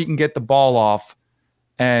before he can get the ball off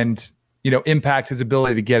and, impact his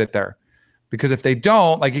ability to get it there? Because if they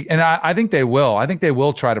don't, I think they will. I think they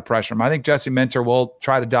will try to pressure him. I think Jesse Minter will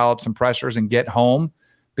try to dial up some pressures and get home.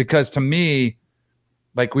 Because to me,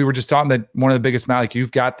 like we were just talking, that one of the biggest, like,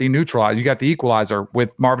 you've got the neutralizer, you got the equalizer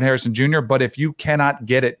with Marvin Harrison Jr. But if you cannot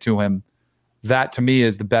get it to him, that to me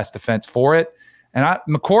is the best defense for it. And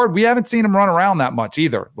McCord, we haven't seen him run around that much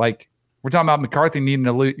either. Like, we're talking about McCarthy needing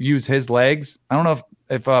to use his legs. I don't know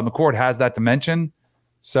if McCord has that dimension.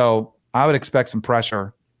 So I would expect some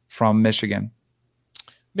pressure from Michigan.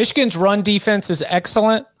 Michigan's run defense is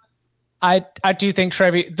excellent. I do think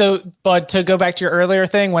but to go back to your earlier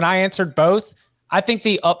thing, when I answered both, I think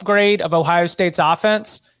the upgrade of Ohio State's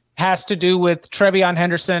offense has to do with Trevion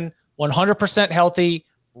Henderson 100% healthy,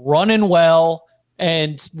 running well,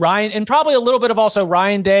 and Ryan, and probably a little bit of also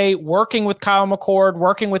Ryan Day working with Kyle McCord,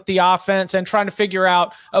 working with the offense and trying to figure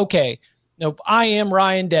out, okay, I am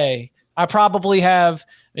Ryan Day. I probably have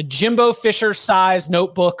a Jimbo Fisher size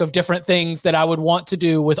notebook of different things that I would want to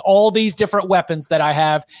do with all these different weapons that I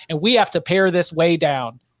have. And we have to pare this way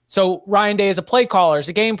down. So Ryan Day as a play caller, as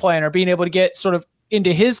a game planner, being able to get sort of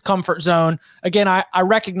into his comfort zone. Again, I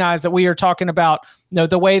recognize that we are talking about,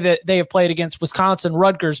 the way that they have played against Wisconsin,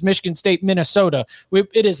 Rutgers, Michigan State, Minnesota.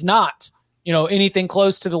 It is not, anything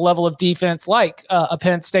close to the level of defense like a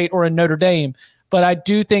Penn State or a Notre Dame. But I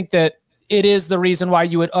do think that it is the reason why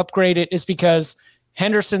you would upgrade it is because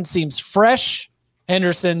Henderson seems fresh.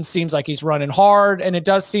 Henderson seems like he's running hard, and it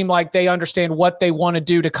does seem like they understand what they want to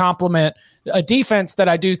do to complement a defense that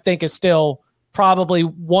I do think is still probably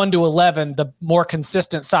 1 to 11, the more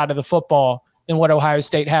consistent side of the football than what Ohio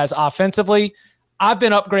State has offensively. I've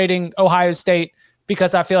been upgrading Ohio State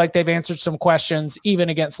because I feel like they've answered some questions even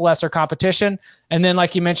against lesser competition. And then,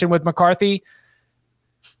 like you mentioned with McCarthy,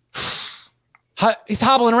 he's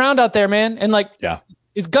hobbling around out there, man. And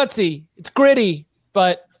it's gutsy, it's gritty,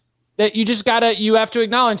 but that you have to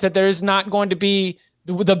acknowledge that there is not going to be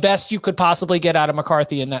the best you could possibly get out of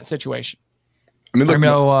McCarthy in that situation. I mean,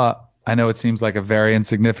 I know it seems like a very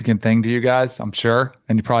insignificant thing to you guys, I'm sure,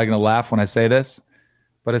 and you're probably going to laugh when I say this,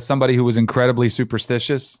 but as somebody who was incredibly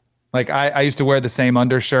superstitious, like I used to wear the same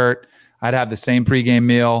undershirt, I'd have the same pregame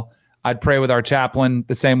meal, I'd pray with our chaplain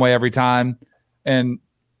the same way every time, and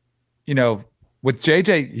with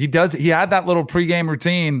JJ, he had that little pregame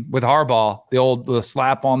routine with Harbaugh, the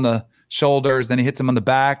slap on the shoulders, then he hits him on the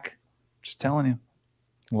back. Just telling you,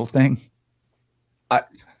 little thing.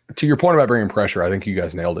 To your point about bringing pressure, I think you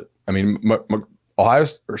guys nailed it. I mean, Ohio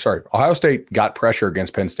State got pressure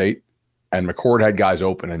against Penn State, and McCord had guys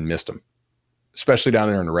open and missed them, especially down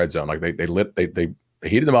there in the red zone. Like they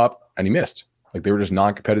heated them up, and he missed. Like they were just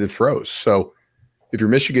non-competitive throws. So if you're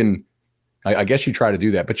Michigan, I guess you try to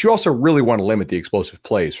do that, but you also really want to limit the explosive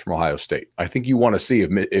plays from Ohio State. I think you want to see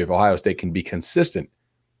if Ohio State can be consistent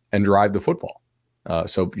and drive the football.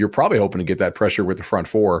 So you're probably hoping to get that pressure with the front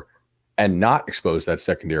four and not expose that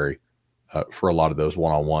secondary for a lot of those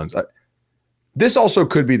one-on-ones. This also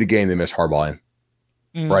could be the game they miss Harbaugh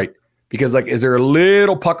in, right? Because is there a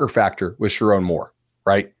little pucker factor with Sharon Moore,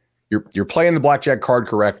 right? You're playing the blackjack card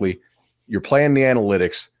correctly, you're playing the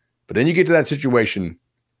analytics, but then you get to that situation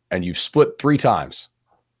and you've split 3 times,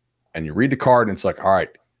 and you read the card, and it's like, all right,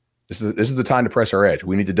 this is the time to press our edge.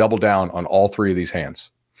 We need to double down on all 3 of these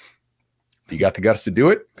hands. You got the guts to do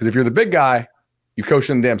it? Because if you're the big guy, you coach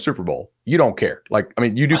in the damn Super Bowl. You don't care.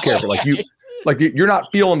 You do care, but you're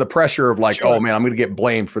not feeling the pressure of sure. Oh man, I'm going to get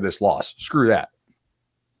blamed for this loss. Screw that.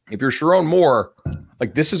 If you're Sharon Moore,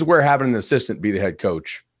 this is where having an assistant be the head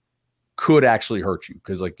coach could actually hurt you,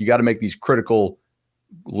 because you got to make these critical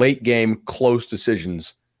late game close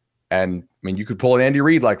decisions. And I mean, you could pull an Andy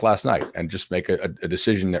Reid like last night and just make a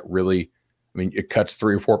decision that really, it cuts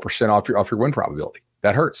 3 or 4% off your win probability.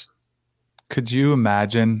 That hurts. Could you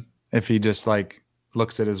imagine if he just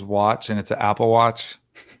looks at his watch and it's an Apple Watch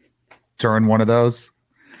during one of those?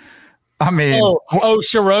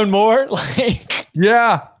 Sharon Moore?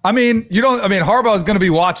 Yeah. Harbaugh is going to be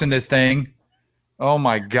watching this thing. Oh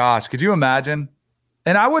my gosh. Could you imagine?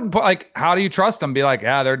 And I wouldn't put how do you trust him? Be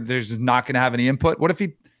there's just not going to have any input. What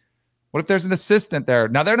if there's an assistant there?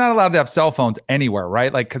 Now, they're not allowed to have cell phones anywhere,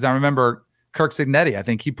 right? Because I remember Kirk Cignetti, I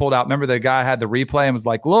think he pulled out. Remember the guy had the replay and was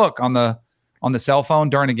look on the cell phone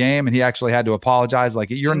during a game, and he actually had to apologize.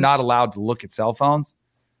 You're not allowed to look at cell phones.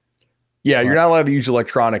 Yeah, you're not allowed to use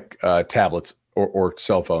electronic tablets or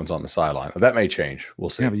cell phones on the sideline. That may change. We'll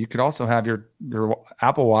see. Yeah, but you could also have your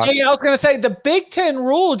Apple Watch. Hey, I was going to say, the Big Ten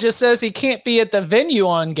rule just says he can't be at the venue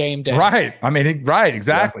on game day. Right. Right,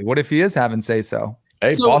 exactly. Yeah. What if he is having say-so?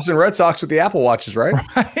 Hey, Boston Red Sox with the Apple Watches, right?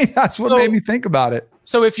 Right. That's what made me think about it.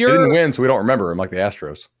 So if you're they didn't win, so we don't remember him like the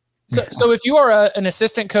Astros. So if you are an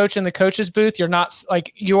assistant coach in the coach's booth, you're not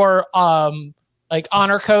your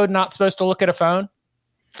honor code not supposed to look at a phone.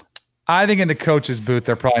 I think in the coach's booth,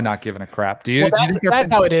 they're probably not giving a crap. Do you? Well,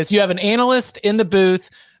 that's how it is. You have an analyst in the booth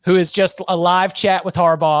who is just a live chat with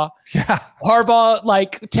Harbaugh. Yeah. Harbaugh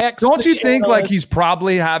text. Don't you think he's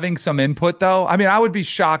probably having some input though? I would be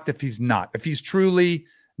shocked if he's not. If he's truly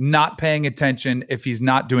not paying attention, if he's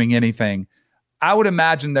not doing anything. I would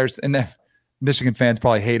imagine and the Michigan fans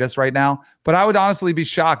probably hate us right now, but I would honestly be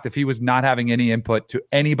shocked if he was not having any input to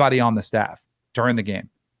anybody on the staff during the game.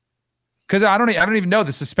 Because I don't even know.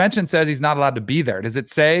 The suspension says he's not allowed to be there. Does it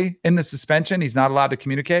say in the suspension he's not allowed to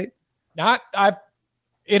communicate?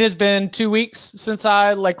 It has been 2 weeks since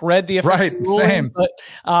I read the official ruling, same. But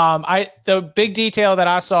the big detail that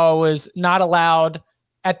I saw was not allowed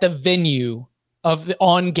at the venue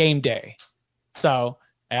on game day. So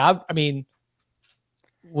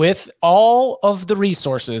with all of the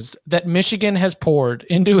resources that Michigan has poured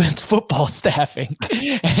into its football staffing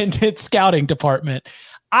and its scouting department,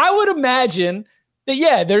 I would imagine that,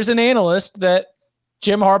 yeah, there's an analyst that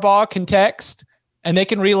Jim Harbaugh can text and they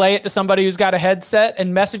can relay it to somebody who's got a headset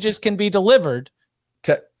and messages can be delivered.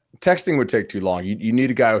 Texting would take too long. You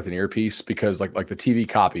need a guy with an earpiece because like the TV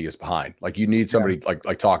copy is behind. Like you need somebody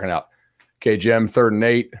like talking out. Okay, Jim, 3rd and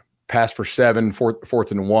 8, pass for 7,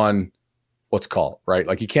 fourth and 1. Let's call it, right?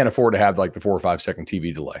 Like you can't afford to have like the 4 or 5 second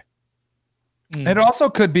TV delay. It also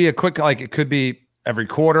could be a quick, like it could be every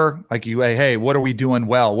quarter. Like hey, what are we doing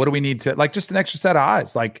well? What do we need to, like just an extra set of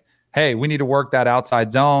eyes? Like, hey, we need to work that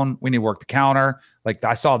outside zone. We need to work the counter. Like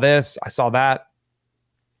I saw this, I saw that.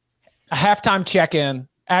 A halftime check-in.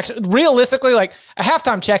 Actually, realistically, like a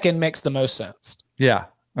halftime check-in makes the most sense. Yeah,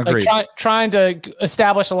 agreed. Like trying to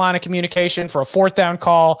establish a line of communication for a 4th down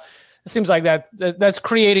call. It seems like that's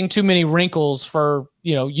creating too many wrinkles for,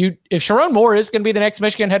 if Sharon Moore is going to be the next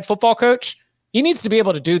Michigan head football coach, he needs to be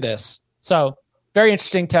able to do this. So very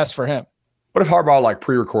interesting test for him. What if Harbaugh like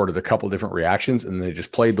pre-recorded a couple of different reactions and they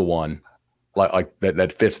just played the one like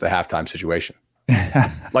that fits the halftime situation?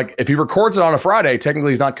 Like if he records it on a Friday,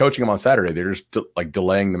 technically he's not coaching them on Saturday. They're just like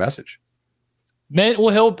delaying the message. Well,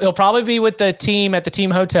 he'll probably be with the team at the team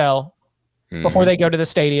hotel before they go to the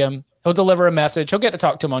stadium. He'll deliver a message. He'll get to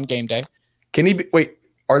talk to him on game day. Can he wait?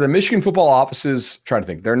 Are the Michigan football offices, trying to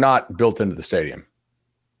think, they're not built into the stadium.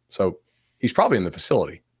 So he's probably in the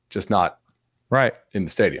facility, just not right in the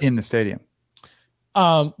stadium. In the stadium.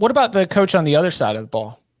 What about the coach on the other side of the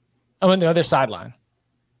ball? On the other sideline.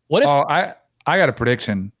 What if? Oh, I got a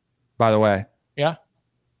prediction, by the way. Yeah.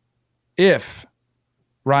 If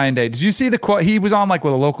Ryan Day, did you see the quote? He was on like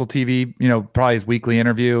with a local TV, probably his weekly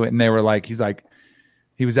interview, and they were like,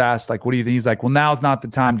 he was asked like, what do you think? He's like, well, now's not the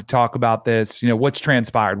time to talk about this. What's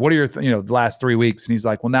transpired? What are your, the last 3 weeks? And he's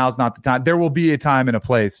like, well, now's not the time. There will be a time and a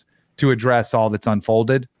place to address all that's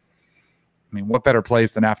unfolded. I mean, what better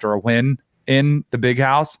place than after a win in the big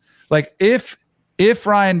house? Like if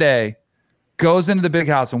Ryan Day goes into the big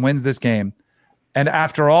house and wins this game, and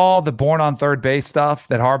after all the born on third base stuff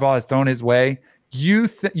that Harbaugh has thrown his way, you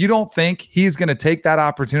don't think he's going to take that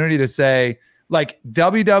opportunity to say, like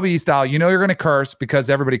WWE style, you're going to curse because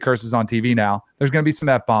everybody curses on TV now. There's going to be some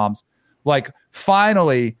F-bombs. Like,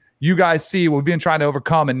 finally, you guys see what we've been trying to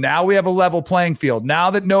overcome, and now we have a level playing field.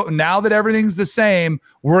 Now that everything's the same,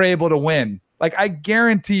 we're able to win. Like, I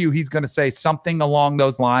guarantee you he's going to say something along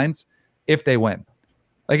those lines if they win.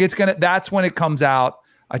 Like, that's when it comes out.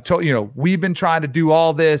 I told we've been trying to do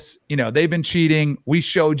all this. They've been cheating. We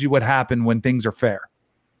showed you what happened when things are fair.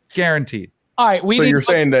 Guaranteed. All right. So you're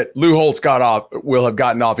saying that Lou Holtz will have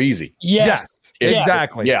gotten off easy. Yes.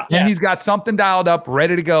 Exactly. Yeah. And he's got something dialed up,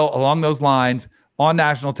 ready to go along those lines on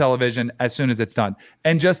national television as soon as it's done.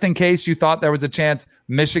 And just in case you thought there was a chance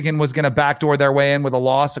Michigan was going to backdoor their way in with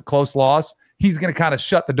a close loss, he's going to kind of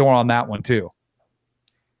shut the door on that one too.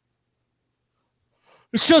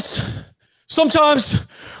 It's just sometimes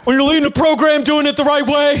when you're leading a program doing it the right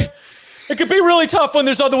way, it could be really tough when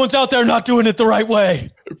there's other ones out there not doing it the right way.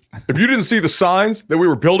 If you didn't see the signs that we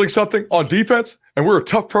were building something on defense and we're a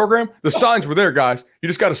tough program, the signs were there, guys. You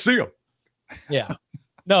just got to see them. Yeah.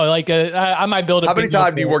 No, like I might build a. How many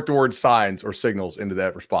times do you work towards signs or signals into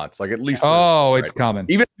that response? Like at least. It's coming.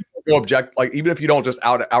 Even if you don't object, like even if you don't just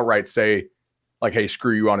outright say, like, "Hey,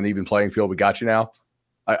 screw you on an even playing field. We got you now."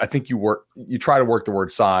 I think you try to work the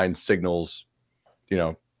word signs, signals.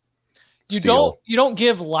 You don't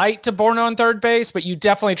give light to born on third base, but you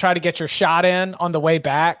definitely try to get your shot in on the way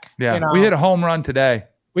back. Yeah, we hit a home run today.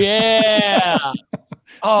 Yeah.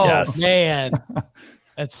 Oh yes. Man,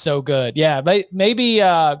 that's so good. Yeah, maybe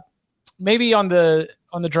on the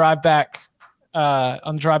drive back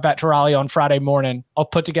to Raleigh on Friday morning, I'll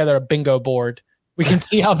put together a bingo board. We can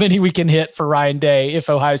see how many we can hit for Ryan Day if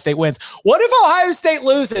Ohio State wins. What if Ohio State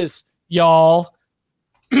loses, y'all?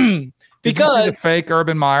 Because did you see the fake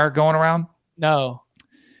Urban Meyer going around? No.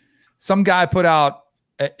 Some guy put out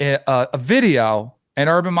a video, and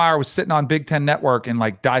Urban Meyer was sitting on Big Ten Network and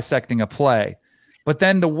like dissecting a play. But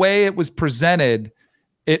then the way it was presented,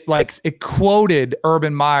 it quoted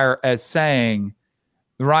Urban Meyer as saying,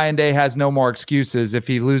 Ryan Day has no more excuses. If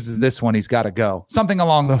he loses this one, he's got to go. Something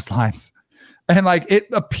along those lines. And like it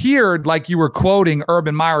appeared like you were quoting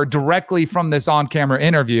Urban Meyer directly from this on-camera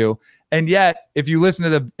interview. And yet, if you listen to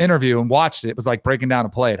the interview and watched it, it was like breaking down a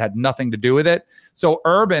play. It had nothing to do with it. So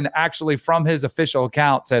Urban actually from his official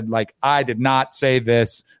account said, like, I did not say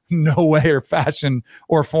this. No way or fashion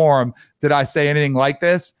or form did I say anything like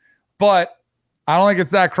this. But I don't think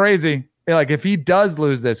it's that crazy. Like if he does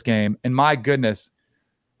lose this game, and my goodness,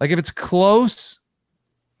 like if it's close,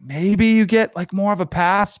 maybe you get like more of a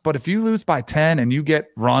pass. But if you lose by 10 and you get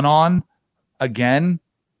run on again,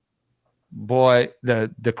 boy,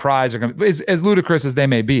 the cries are going to be as ludicrous as they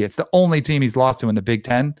may be. It's the only team he's lost to in the Big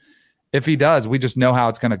Ten. If he does, we just know how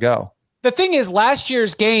it's going to go. The thing is, last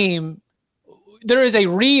year's game, there is a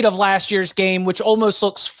read of last year's game which almost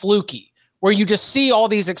looks fluky, where you just see all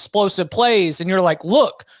these explosive plays and you're like,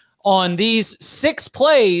 look, on these 6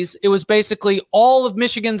 plays, it was basically all of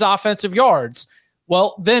Michigan's offensive yards.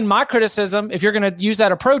 Well, then my criticism, if you're going to use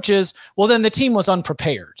that approach, is, well, then the team was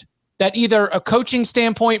unprepared. That either a coaching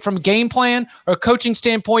standpoint from game plan or a coaching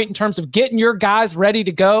standpoint in terms of getting your guys ready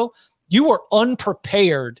to go, you were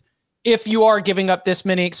unprepared if you are giving up this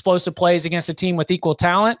many explosive plays against a team with equal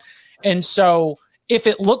talent. And so if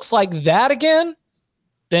it looks like that again,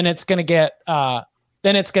 then it's going to get a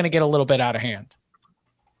little bit out of hand.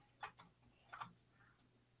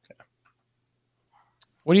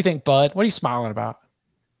 What do you think, Bud? What are you smiling about?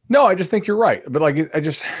 No, I just think you're right. But like,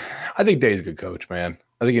 I think Day's a good coach, man.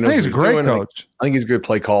 I think he's a great coach. I think he's a good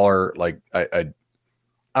play caller. Like, I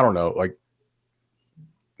don't know. Like,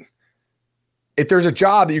 if there's a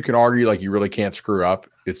job that you can argue like you really can't screw up,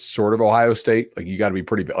 it's sort of Ohio State. Like, you got to be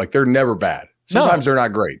pretty bad. Like, they're never bad. Sometimes they're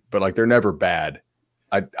not great, but like they're never bad.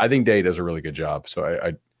 I think Day does a really good job. So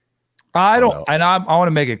I don't know. And I want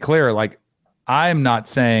to make it clear. Like, I'm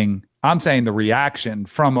saying the reaction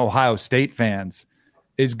from Ohio State fans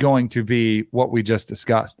is going to be what we just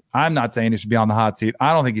discussed. I'm not saying he should be on the hot seat.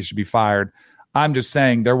 I don't think he should be fired. I'm just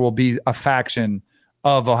saying there will be a faction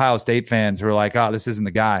of Ohio State fans who are like, oh, this isn't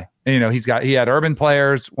the guy. And, he had urban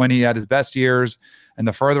players when he had his best years, and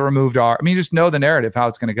the further removed are. I mean, you just know the narrative, how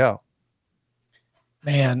it's going to go.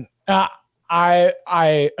 Man,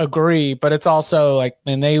 I agree, but it's also like,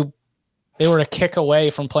 man, they were a kick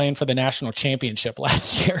away from playing for the national championship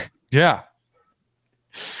last year. Yeah.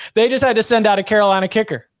 They just had to send out a Carolina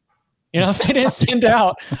kicker. If they didn't send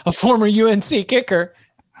out a former UNC kicker,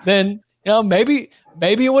 then, maybe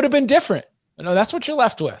it would have been different. That's what you're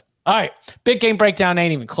left with. All right. Big game breakdown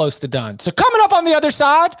ain't even close to done. So coming up on the other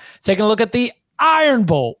side, taking a look at the Iron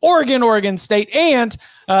Bowl, Oregon State, and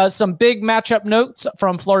some big matchup notes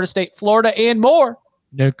from Florida State, Florida, and more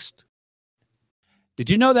next. Did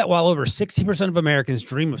you know that while over 60% of Americans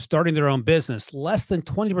dream of starting their own business, less than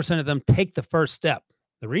 20% of them take the first step?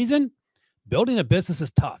 The reason? Building a business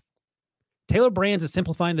is tough. Taylor Brands is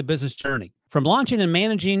simplifying the business journey. From launching and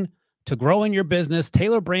managing to growing your business,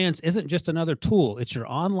 Taylor Brands isn't just another tool. It's your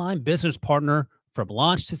online business partner from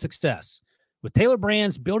launch to success. With Taylor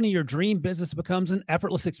Brands, building your dream business becomes an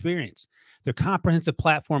effortless experience. Their comprehensive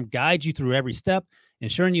platform guides you through every step,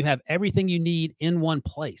 ensuring you have everything you need in one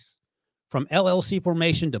place. From LLC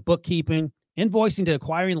formation to bookkeeping, invoicing to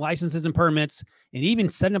acquiring licenses and permits, and even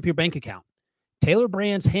setting up your bank account, Taylor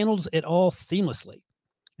Brands handles it all seamlessly.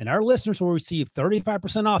 And our listeners will receive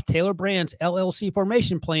 35% off Taylor Brands LLC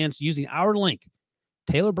formation plans using our link,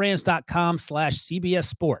 taylorbrands.com/CBS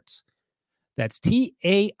Sports. That's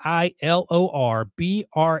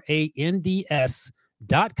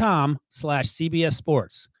TAILORBRANDS.com/CBS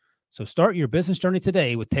Sports. So start your business journey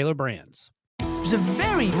today with Taylor Brands. There's a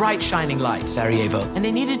very bright shining light, Sarajevo, and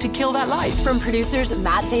they needed to kill that light. From producers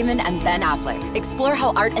Matt Damon and Ben Affleck, explore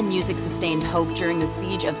how art and music sustained hope during the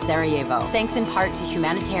siege of Sarajevo, thanks in part to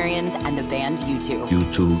humanitarians and the band U2.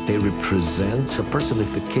 U2, they represent a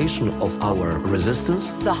personification of our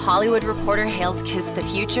resistance. The Hollywood Reporter hails Kiss the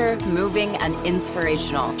Future, moving and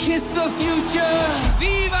inspirational. Kiss the future!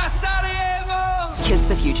 Viva Sarajevo! Kiss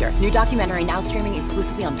the Future, new documentary now streaming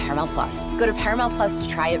exclusively on Paramount Plus. Go to Paramount Plus to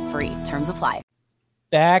try it free. Terms apply.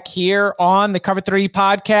 Back here on the Cover 3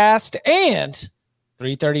 podcast and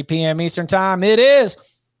 3:30 p.m. Eastern time. It is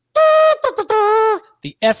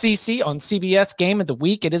the SEC on CBS game of the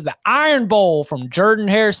week. It is the Iron Bowl from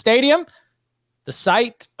Jordan-Hare Stadium, the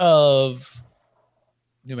site of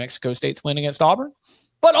New Mexico State's win against Auburn,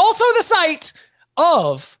 but also the site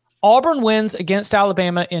of Auburn wins against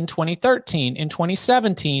Alabama in 2013, in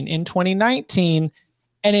 2017, in 2019,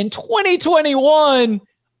 and in 2021,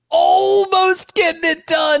 almost getting it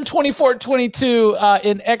done, 24-22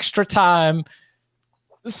 in extra time.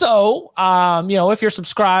 So, if you're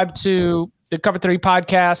subscribed to the Cover 3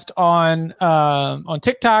 podcast on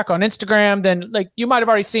TikTok, on Instagram, then you might have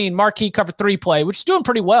already seen Marquee Cover 3 play, which is doing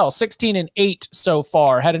pretty well, 16-8 so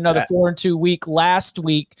far. Had another 4-2 week last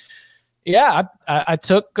week. Yeah, I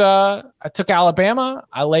took Alabama.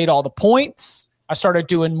 I laid all the points. I started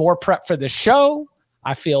doing more prep for the show.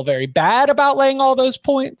 I feel very bad about laying all those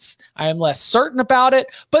points. I am less certain about it,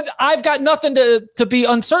 but I've got nothing to be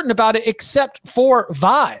uncertain about it except for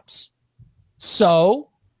vibes. So,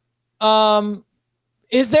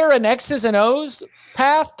 is there an X's and O's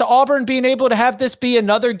path to Auburn being able to have this be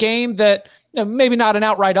another game that maybe not an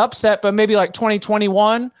outright upset, but maybe like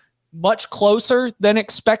 2021, much closer than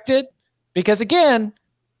expected? Because again,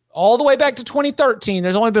 all the way back to 2013,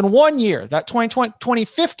 there's only been 1 year, that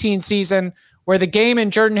 2015 season, where the game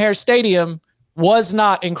in Jordan-Hare Stadium was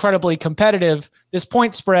not incredibly competitive. This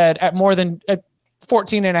point spread at more than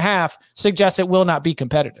 14.5 suggests it will not be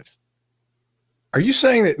competitive. Are you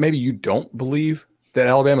saying that maybe you don't believe that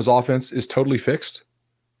Alabama's offense is totally fixed?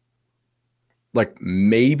 Like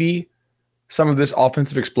maybe some of this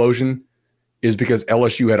offensive explosion is because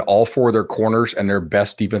LSU had all four of their corners and their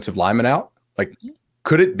best defensive linemen out? Like,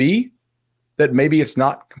 could it be that maybe it's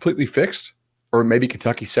not completely fixed? Or maybe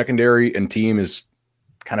Kentucky's secondary and team is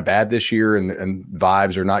kind of bad this year and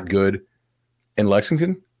vibes are not good in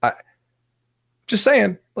Lexington? Just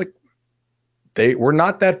saying, like, we're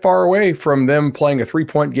not that far away from them playing a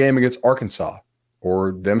 3-point game against Arkansas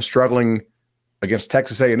or them struggling against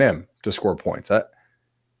Texas A&M to score points. I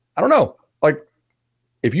don't know. Like,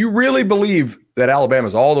 if you really believe that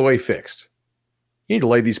Alabama's all the way fixed, you need to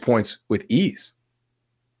lay these points with ease.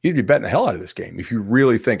 You need to be betting the hell out of this game if you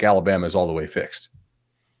really think Alabama is all the way fixed.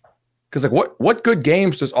 Because, like, what good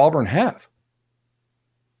games does Auburn have?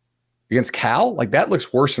 Against Cal? Like, that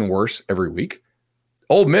looks worse and worse every week.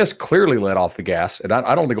 Ole Miss clearly let off the gas, and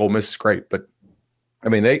I don't think Ole Miss is great, but, I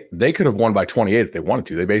mean, they could have won by 28 if they wanted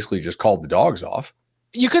to. They basically just called the dogs off.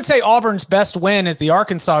 You could say Auburn's best win is the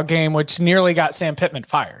Arkansas game, which nearly got Sam Pittman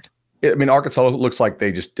fired. I mean, Arkansas looks like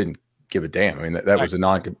they just didn't give a damn. I mean, that was a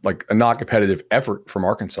non-competitive effort from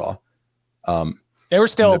Arkansas. They were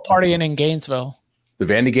still partying in Gainesville. The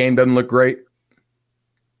Vandy game doesn't look great.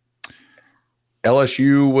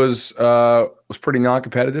 LSU was pretty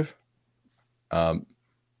non-competitive. I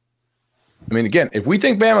mean, again, if we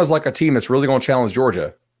think Bama is like a team that's really going to challenge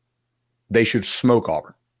Georgia, they should smoke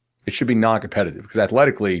Auburn. It should be non-competitive because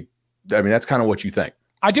athletically, I mean, that's kind of what you think.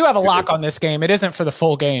 I do have a lock on this game. It isn't for the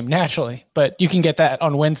full game, naturally, but you can get that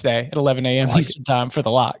on Wednesday at 11 a.m. Eastern time for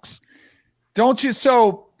the locks. Don't you?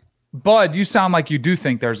 So, Bud, you sound like you do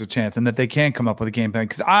think there's a chance and that they can come up with a game plan.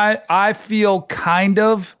 Because I feel kind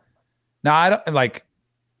of now. I don't like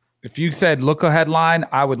if you said look a headline,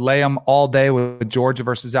 I would lay them all day with Georgia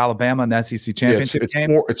versus Alabama in the SEC championship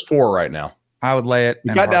game. It's 4 right now. I would lay it.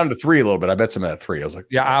 We got down to 3 a little bit. I bet some at 3. I was like,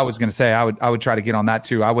 yeah, I was going to say I would try to get on that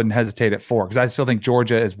too. I wouldn't hesitate at 4 because I still think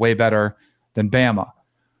Georgia is way better than Bama.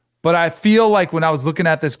 But I feel like when I was looking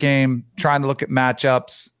at this game, trying to look at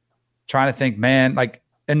matchups, trying to think, man, like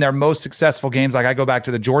in their most successful games, like I go back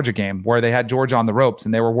to the Georgia game where they had Georgia on the ropes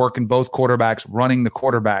and they were working both quarterbacks, running the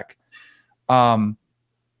quarterback.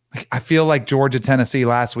 I feel like Georgia, Tennessee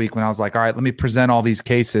last week when I was like, all right, let me present all these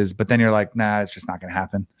cases. But then you're like, nah, it's just not going to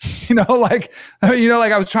happen. Like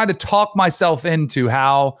I was trying to talk myself into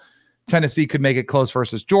how Tennessee could make it close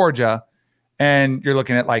versus Georgia. And you're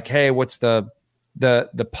looking at like, hey, what's the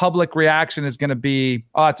public reaction is going to be,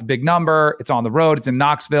 oh, it's a big number. It's on the road. It's in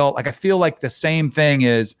Knoxville. Like, I feel like the same thing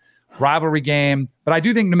is rivalry game. But I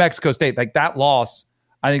do think New Mexico State, like that loss,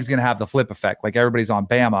 I think is going to have the flip effect. Like everybody's on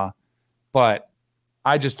Bama. But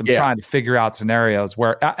I just am trying to figure out scenarios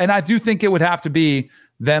where, and I do think it would have to be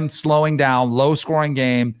them slowing down, low scoring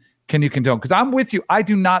game. Can you condone? Because I'm with you. I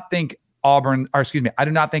do not think I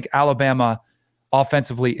do not think Alabama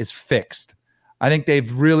offensively is fixed. I think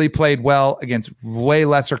they've really played well against way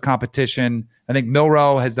lesser competition. I think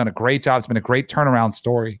Milroe has done a great job. It's been a great turnaround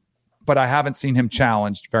story, but I haven't seen him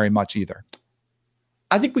challenged very much either.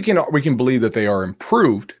 I think we can believe that they are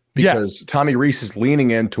improved. Because Tommy Rees is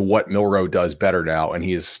leaning into what Milroe does better now, and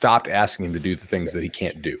he has stopped asking him to do the things that he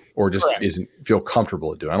can't do or just isn't feel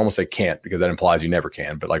comfortable at doing. I don't want to say can't because that implies you never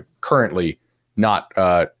can, but like currently not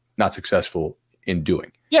successful in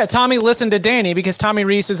doing. Yeah, Tommy listened to Danny because Tommy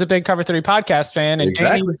Rees is a big Cover 3 podcast fan, and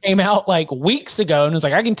Danny came out like weeks ago and was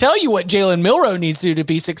like, I can tell you what Jalen Milroe needs to do to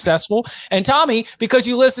be successful. And Tommy, because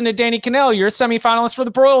you listened to Danny Cannell, you're a semifinalist for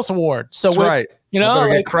the Broyles Award. So that's right.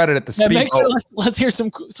 Get credit at the speech. Make sure let's hear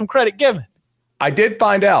some credit given. I did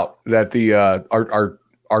find out that the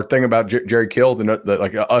our thing about Jerry Kill,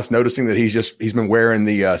 like us noticing that he's been wearing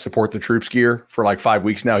the support the troops gear for like 5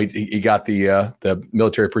 weeks now. He got the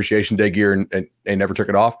Military Appreciation Day gear and they never took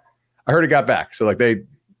it off. I heard it got back, so like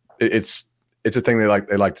it's a thing they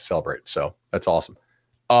like to celebrate. So that's awesome.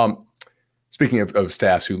 Speaking of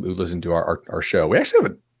staffs who listen to our show, we actually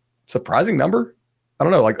have a surprising number. I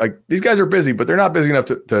don't know, like these guys are busy, but they're not busy enough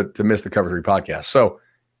to miss the Cover 3 podcast. So,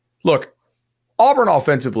 look, Auburn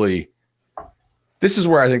offensively, this is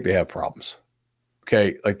where I think they have problems.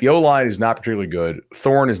 Okay, like the O-line is not particularly good.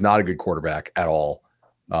 Thorne is not a good quarterback at all.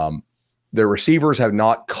 Their receivers have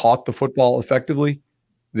not caught the football effectively.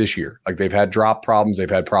 this year. Like they've had drop problems. They've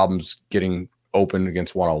had problems getting open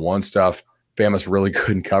against one-on-one stuff. Bama's really good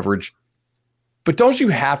in coverage. But don't you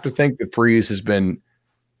have to think that Freeze has been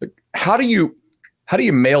like, how do you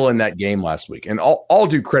mail in that game last week? And all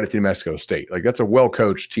due credit to New Mexico State. Like that's a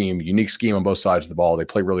well-coached team, unique scheme on both sides of the ball. They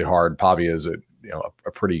play really hard. Pavia is a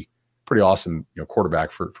pretty awesome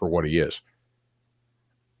quarterback for what he is.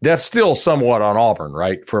 That's still somewhat on Auburn,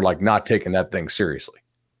 right? For like not taking that thing seriously.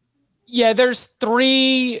 Yeah, there's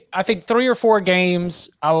 3 or 4 games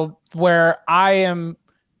where I am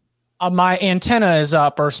my antenna is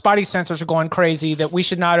up or spidey sensors are going crazy that we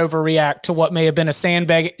should not overreact to what may have been a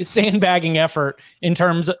sandbagging effort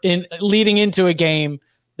in leading into a game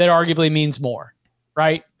that arguably means more,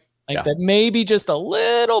 right? Like that maybe just a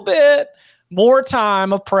little bit more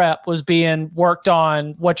time of prep was being worked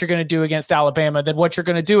on what you're going to do against Alabama than what you're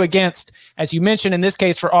going to do against, as you mentioned, in this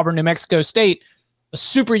case for Auburn, New Mexico State, a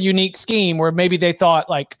super unique scheme where maybe they thought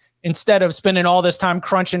like, instead of spending all this time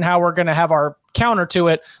crunching how we're going to have our counter to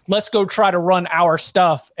it, let's go try to run our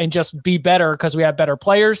stuff and just be better because we have better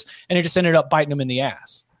players. And it just ended up biting them in the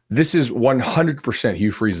ass. This is 100%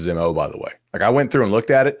 Hugh Freeze's MO, by the way. Like I went through and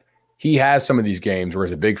looked at it. He has some of these games where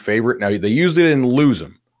he's a big favorite. Now they usually didn't lose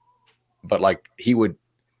him, but like he would,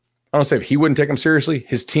 I don't say if he wouldn't take them seriously,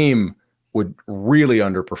 his team would really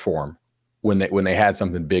underperform when they had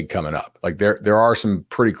something big coming up. Like there are some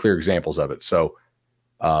pretty clear examples of it. So,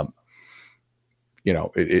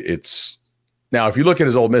 it's now if you look at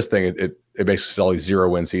his Ole Miss thing, it basically is all these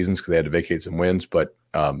 0-win seasons because they had to vacate some wins. But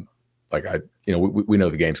we know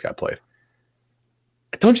the games got played.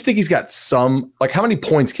 Don't you think he's got some, like how many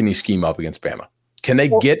points can he scheme up against Bama? Can they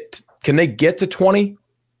get to 20?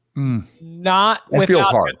 Not that feels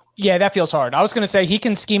hard. Yeah, that feels hard. I was going to say he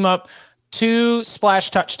can scheme up 2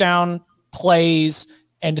 splash touchdown plays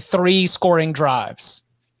and 3 scoring drives.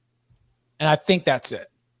 And I think that's it.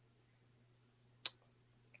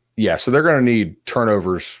 Yeah, so they're going to need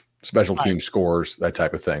turnovers, special team scores, that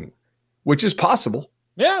type of thing, which is possible.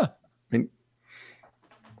 Yeah. I mean,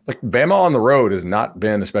 like Bama on the road has not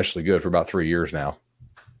been especially good for about 3 years now.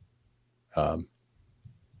 Do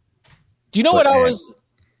you know what I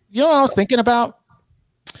was thinking about?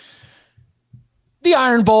 The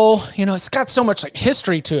Iron Bowl, it's got so much like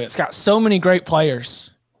history to it. It's got so many great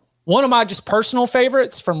players. One of my just personal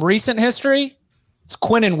favorites from recent history is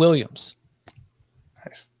Quinnen Williams.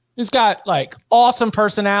 Nice. He's got like awesome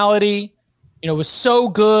personality, was so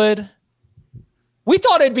good. We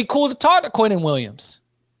thought it'd be cool to talk to Quinnen Williams.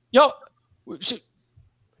 Let's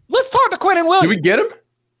talk to Quinnen Williams. Did we get him?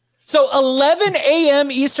 So 11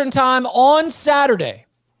 a.m. Eastern time on Saturday,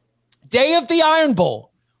 day of the Iron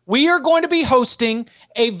Bowl, we are going to be hosting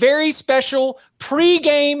a very special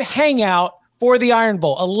pregame hangout for the Iron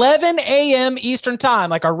Bowl. 11 a.m. Eastern time,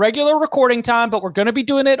 like our regular recording time, but we're going to be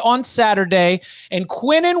doing it on Saturday. And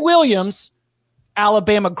Quinnen Williams,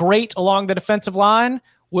 Alabama great along the defensive line,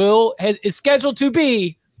 is scheduled to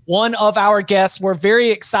be one of our guests. We're very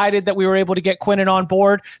excited that we were able to get Quinnen on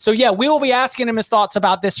board. So yeah, we will be asking him his thoughts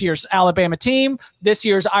about this year's Alabama team, this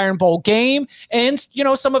year's Iron Bowl game, and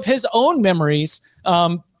some of his own memories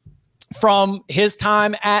from his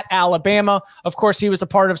time at Alabama. Of course, he was a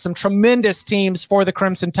part of some tremendous teams for the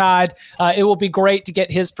Crimson Tide. It will be great to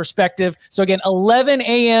get his perspective. So again, 11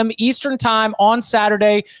 a.m. Eastern time on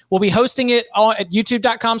Saturday. We'll be hosting it at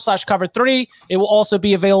youtube.com/cover3. It will also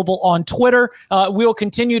be available on Twitter. We will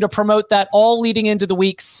continue to promote that all leading into the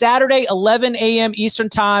week. Saturday, 11 a.m. Eastern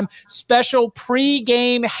time, special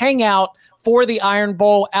pregame hangout for the Iron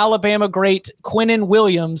Bowl. Alabama great Quinnen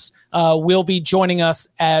Williams will be joining us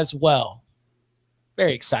as well.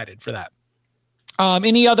 Very excited for that.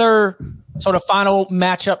 Any other sort of final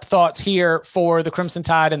matchup thoughts here for the Crimson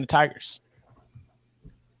Tide and the Tigers?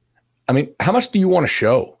 I mean, how much do you want to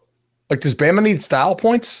show? Like, does Bama need style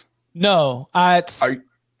points? No. Are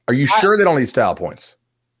you sure they don't need style points?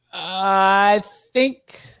 I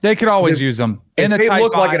think they could always use them. If they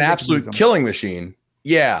look like an absolute killing machine,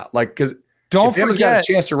 yeah. Like, because don't forget, got a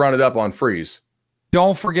chance to run it up on Freeze.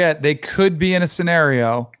 Don't forget, they could be in a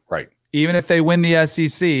scenario, right? Even if they win the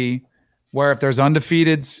SEC, where if there's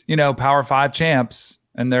undefeateds, Power 5 champs,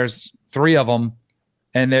 and there's 3 of them,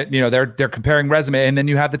 and they're comparing resume, and then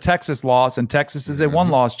you have the Texas loss, and Texas is a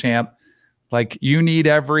 1-loss champ. Like you need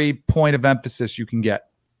every point of emphasis you can get.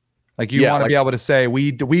 Like you want to be able to say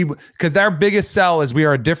we because their biggest sell is we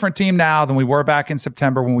are a different team now than we were back in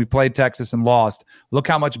September when we played Texas and lost. Look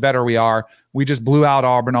how much better we are. We just blew out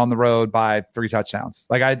Auburn on the road by 3 touchdowns.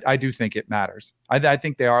 Like I do think it matters. I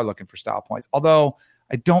think they are looking for style points. Although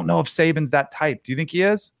I don't know if Saban's that type. Do you think he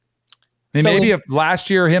is? Maybe if last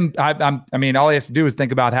year I mean, all he has to do is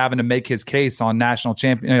think about having to make his case on national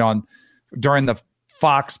champion during the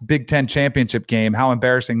Fox Big Ten championship game, how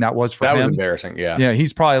embarrassing that was for him. That was embarrassing. Yeah. Yeah.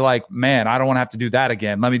 He's probably like, man, I don't want to have to do that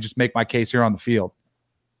again. Let me just make my case here on the field.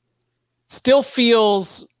 Still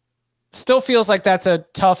feels like that's a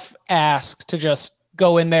tough ask to just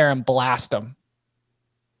go in there and blast them.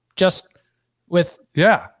 Just with.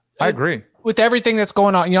 Yeah, I agree. With everything that's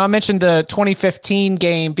going on. I mentioned the 2015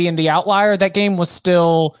 game being the outlier. That game was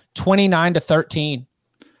still 29-13.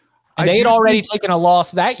 And they had already taken a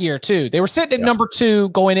loss that year too. They were sitting at number 2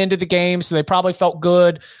 going into the game, so they probably felt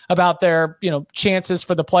good about their, chances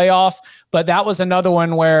for the playoff. But that was another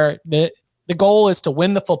one where the goal is to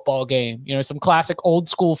win the football game. Some classic old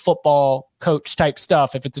school football coach type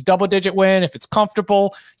stuff. If it's a double-digit win, if it's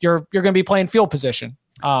comfortable, you're going to be playing field position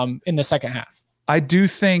in the second half. I do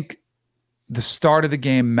think the start of the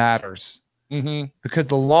game matters because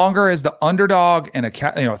the longer is the underdog in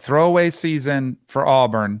a throwaway season for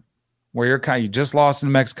Auburn, where you just lost in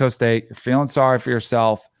New Mexico State, you're feeling sorry for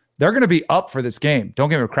yourself. They're going to be up for this game. Don't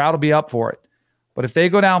get me wrong, the crowd will be up for it. But if they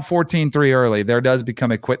go down 14-3 early, there does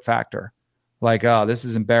become a quit factor. Like, oh, this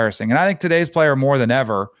is embarrassing. And I think today's player more than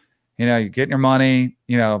ever, you're getting your money,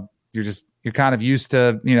 you're kind of used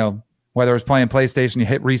to, whether it's playing PlayStation, you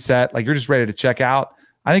hit reset, like you're just ready to check out.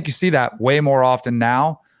 I think you see that way more often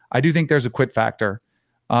now. I do think there's a quit factor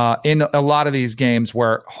in a lot of these games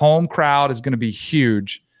where home crowd is going to be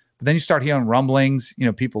huge. But then you start hearing rumblings,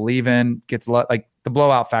 people leaving, like the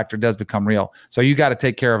blowout factor does become real. So you got to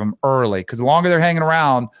take care of them early because the longer they're hanging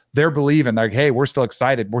around, they're believing. They're like, hey, we're still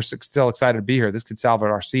excited. We're still excited to be here. This could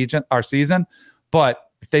salvage our season. But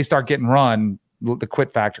if they start getting run, the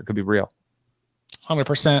quit factor could be real.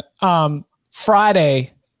 100%.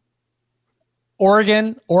 Friday,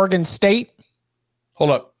 Oregon State.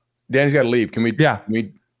 Hold up. Danny's got to leave. Can we? Yeah.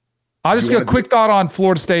 I'll just get a quick thought on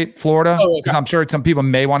Florida State, Florida, because I'm sure some people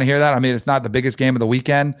may want to hear that. I mean, it's not the biggest game of the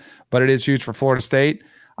weekend, but it is huge for Florida State.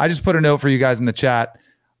 I just put a note for you guys in the chat.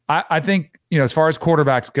 I think, as far as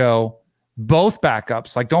quarterbacks go, both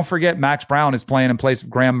backups, like don't forget Max Brown is playing in place of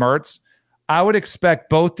Graham Mertz. I would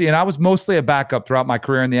expect and I was mostly a backup throughout my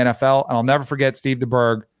career in the NFL, and I'll never forget Steve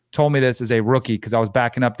DeBerg told me this as a rookie because I was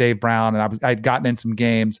backing up Dave Brown and I'd gotten in some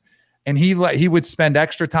games, and he would spend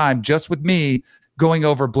extra time just with me going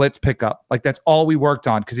over blitz pickup. Like that's all we worked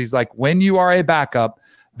on because he's like, when you are a backup,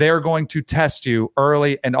 they're going to test you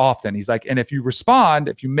early and often. He's like, and if you respond,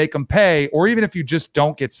 if you make them pay, or even if you just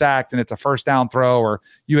don't get sacked and it's a first down throw or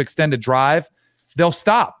you extend a drive, they'll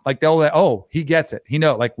stop. Like he gets it. He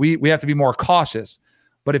knows, like we have to be more cautious.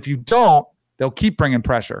 But if you don't, they'll keep bringing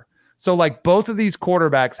pressure. So like both of these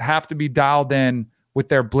quarterbacks have to be dialed in with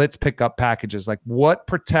their blitz pickup packages. Like what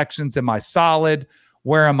protections am I solid?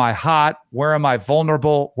 Where am I hot? Where am I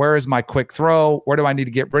vulnerable? Where is my quick throw? Where do I need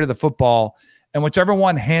to get rid of the football? And whichever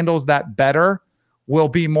one handles that better will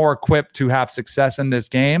be more equipped to have success in this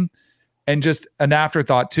game. And just an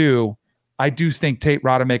afterthought too, I do think Tate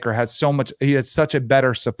Rodemaker has such a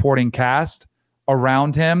better supporting cast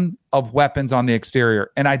around him of weapons on the exterior.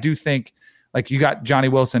 And I do think like you got Johnny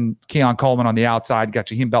Wilson, Keon Coleman on the outside, got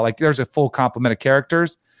Jaheim Bell. Like there's a full complement of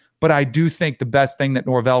characters. But I do think the best thing that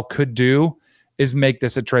Norvell could do is make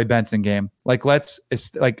this a Trey Benson game. Like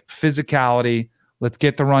physicality. Let's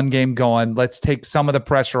get the run game going. Let's take some of the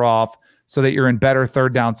pressure off so that you're in better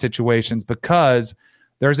third down situations, because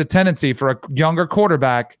there's a tendency for a younger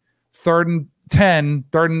quarterback, 3rd and 10,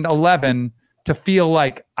 3rd and 11, to feel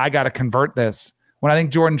like I got to convert this. When I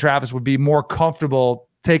think Jordan Travis would be more comfortable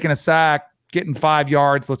taking a sack, getting 5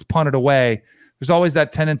 yards, let's punt it away. There's always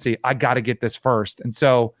that tendency, I got to get this first. And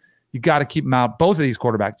so you got to keep them out. Both of these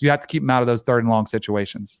quarterbacks, you have to keep them out of those 3rd and long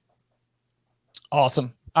situations.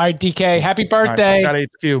 Awesome. All right, DK, happy birthday. Got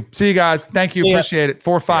HQ. See you guys. Thank you. Appreciate it.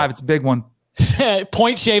 4-5. It's a big one.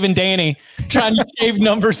 Point shaving Danny trying to shave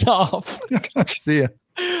numbers off. See ya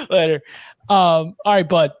later. All right,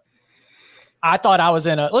 bud. I thought I was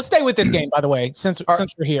let's stay with this game, by the way, since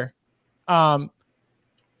we're here. I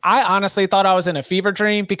honestly thought I was in a fever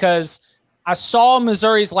dream because I saw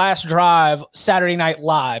Missouri's last drive Saturday Night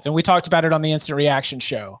Live, and we talked about it on the Instant Reaction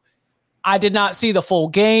show. I did not see the full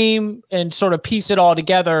game and sort of piece it all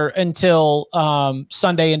together until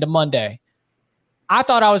Sunday into Monday. I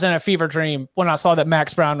thought I was in a fever dream when I saw that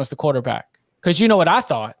Max Brown was the quarterback. Because you know what I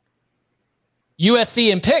thought?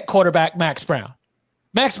 USC and Pitt quarterback Max Brown.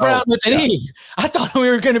 Max Brown with an E. I thought we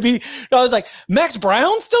were going to be – I was like, Max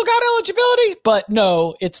Brown still got eligibility? But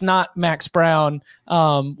no, it's not Max Brown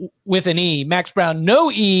with an E. Max Brown,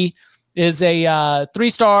 no E, is a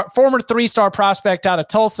former three-star prospect out of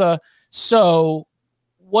Tulsa. So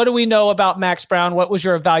what do we know about Max Brown? What was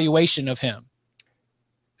your evaluation of him?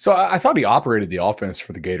 So I thought he operated the offense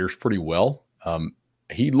for the Gators pretty well.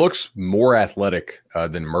 He looks more athletic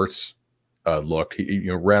than Mertz looked. He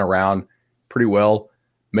ran around pretty well,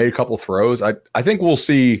 made a couple throws. I think we'll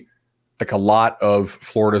see like a lot of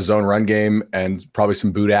Florida's zone run game and probably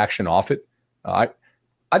some boot action off it. I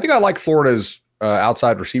think I like Florida's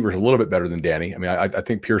outside receivers a little bit better than Danny. I mean, I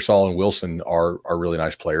think Pearsall and Wilson are really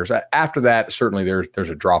nice players. After that, certainly there's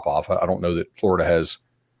a drop off. I don't know that Florida has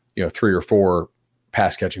 3 or 4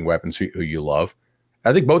 pass catching weapons who you love.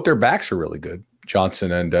 I think both their backs are really good,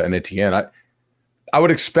 Johnson and Etienne. I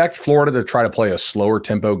would expect Florida to try to play a slower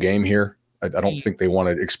tempo game here. I don't think they want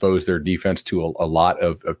to expose their defense to a lot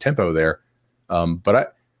of tempo there.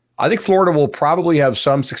 But I think Florida will probably have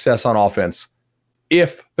some success on offense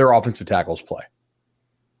if their offensive tackles play.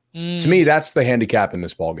 To me, that's the handicap in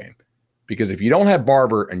this ball game. Because if you don't have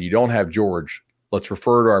Barber and you don't have George, let's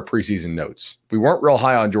refer to our preseason notes. We weren't real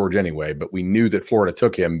high on George anyway, but we knew that Florida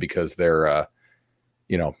took him because their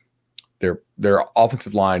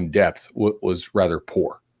offensive line depth was rather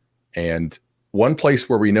poor. And one place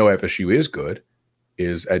where we know FSU is good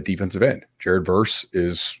is at defensive end. Jared Verse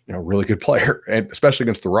is a really good player, and especially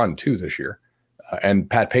against the run too this year. And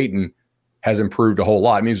Pat Payton has improved a whole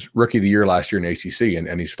lot. I mean, he's rookie of the year last year in ACC,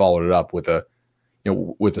 and he's followed it up with a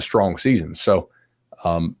strong season. So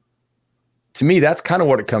to me, that's kind of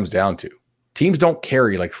what it comes down to. Teams don't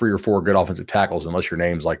carry like 3 or 4 good offensive tackles unless your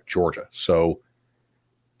name's like Georgia. So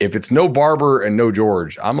if it's no Barber and no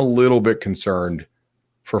George, I'm a little bit concerned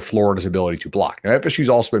for Florida's ability to block. Now, FSU's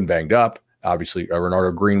also been banged up. Obviously,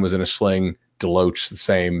 Renardo Green was in a sling. Deloach's the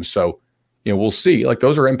same. So, we'll see. Like,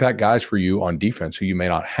 those are impact guys for you on defense who you may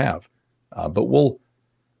not have. But we'll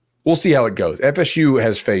see how it goes. FSU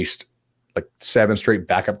has faced like 7 straight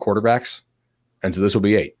backup quarterbacks, and so this will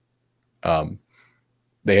be 8.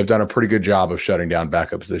 They have done a pretty good job of shutting down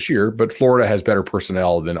backups this year, but Florida has better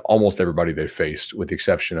personnel than almost everybody they've faced, with the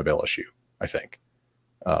exception of LSU, I think.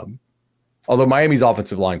 Although Miami's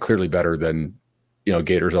offensive line clearly better than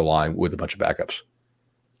Gators' line with a bunch of backups.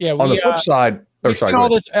 Yeah. On the flip side, I was going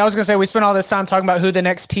to say, we spent all this time talking about who the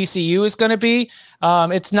next TCU is going to be.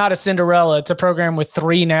 It's not a Cinderella. It's a program with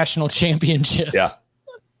 3 national championships. Yeah,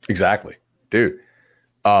 exactly, dude.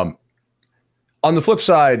 On the flip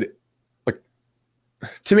side, like,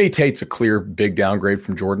 to me, Tate's a clear big downgrade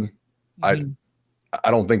from Jordan. I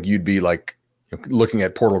don't think you'd be like looking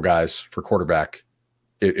at portal guys for quarterback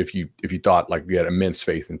if you thought like you had immense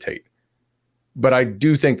faith in Tate. But I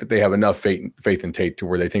do think that they have enough faith in Tate to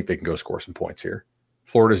where they think they can go score some points here.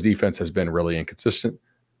 Florida's defense has been really inconsistent.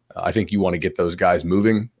 I think you want to get those guys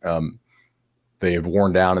moving. They have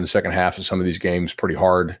worn down in the second half of some of these games pretty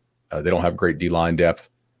hard. They don't have great D-line depth.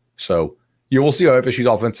 So we'll see how FSU's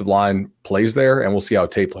offensive line plays there, and we'll see how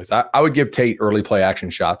Tate plays. I would give Tate early play action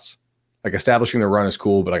shots. Like, establishing the run is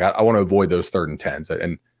cool, but I want to avoid those 3rd and 10s.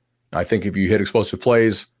 And I think if you hit explosive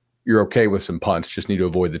plays, you're okay with some punts. Just need to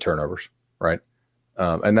avoid the turnovers, right?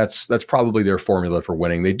 And that's probably their formula for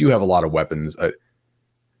winning. They do have a lot of weapons.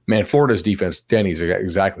 Florida's defense, Danny's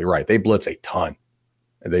exactly right. They blitz a ton.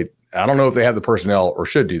 I don't know if they have the personnel or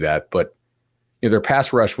should do that, but their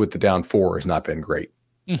pass rush with the down 4 has not been great.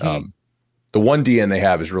 Mm-hmm. The one DN they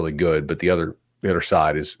have is really good, but the other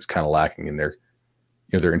side is kind of lacking in there.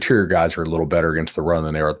 Their interior guys are a little better against the run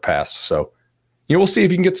than they are the pass. So, we'll see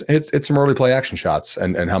if you can hit some early play action shots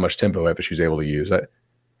and how much tempo FSU's able to use.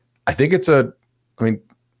 I think the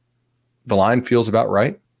line feels about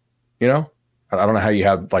right. I don't know how you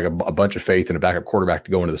have like a bunch of faith in a backup quarterback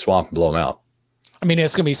to go into the swamp and blow them out. I mean,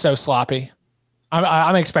 it's going to be so sloppy.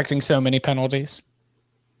 I'm expecting so many penalties.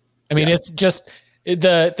 It's just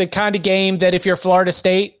the kind of game that if you're Florida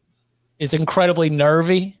State is incredibly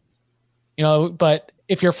nervy, but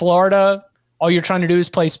if you're Florida, all you're trying to do is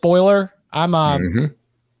play spoiler. I'm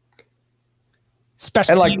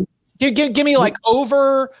special team. Give me like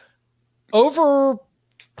over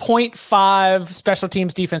 0.5 special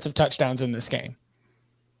teams defensive touchdowns in this game.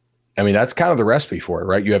 That's kind of the recipe for it,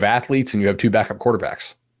 right? You have athletes and you have 2 backup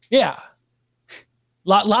quarterbacks. Yeah.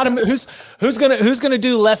 Lot of who's gonna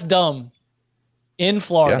do less dumb in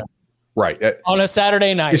Florida. Yeah. Right. On a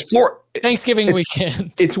Saturday night. Thanksgiving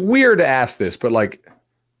weekend. It's weird to ask this, but like,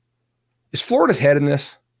 is Florida's head in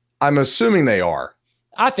this? I'm assuming they are.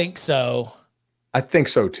 I think so. I think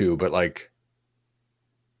so too, but like,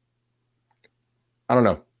 I don't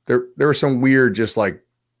know. There was some weird, just like,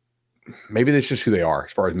 maybe that's just who they are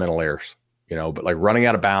as far as mental errors, but like running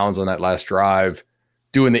out of bounds on that last drive,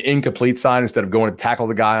 doing the incomplete sign instead of going to tackle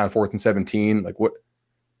the guy on 4th and 17. Like, what?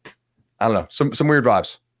 I don't know. Some weird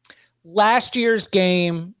vibes. Last year's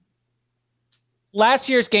game, last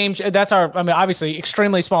year's game, obviously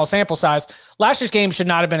extremely small sample size. Last year's game should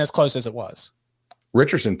not have been as close as it was.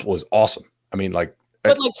 Richardson was awesome.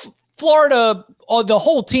 But Florida, the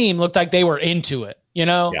whole team looked like they were into it.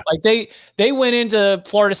 Like they went into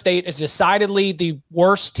Florida State as decidedly the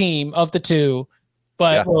worst team of the two,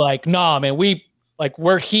 but we're like, nah, man,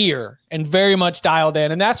 we're here and very much dialed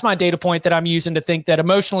in. And that's my data point that I'm using to think that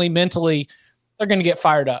emotionally, mentally, they're going to get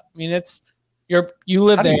fired up. I mean, you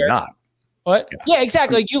live there. Not. What? Yeah,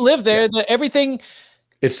 exactly. Like you live there. Everything.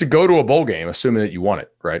 It's to go to a bowl game, assuming that you want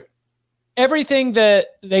it, right? Everything that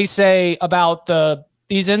they say about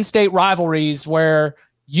these in-state rivalries where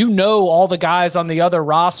all the guys on the other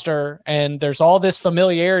roster and there's all this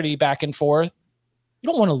familiarity back and forth. You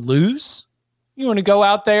don't want to lose. You want to go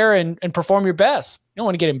out there and perform your best. You don't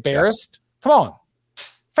want to get embarrassed. Come on.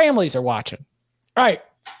 Families are watching. All right.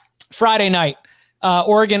 Friday night,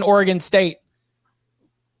 Oregon State.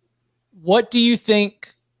 What do you think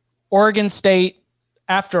Oregon State,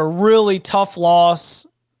 after a really tough loss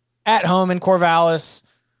at home in Corvallis,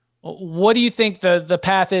 what do you think the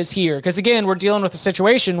path is here? Because again, we're dealing with a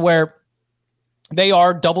situation where they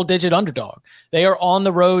are double-digit underdog. They are on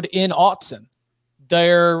the road in Autzen.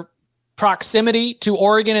 Their proximity to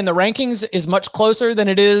Oregon in the rankings is much closer than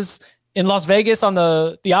it is in Las Vegas on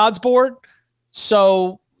the odds board.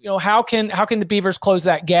 So, how can the Beavers close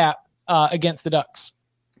that gap against the Ducks?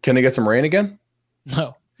 Can they get some rain again?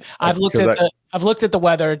 No. I've looked at the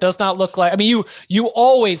weather. It does not look like. I mean, you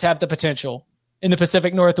always have the potential in the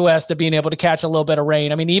Pacific Northwest of being able to catch a little bit of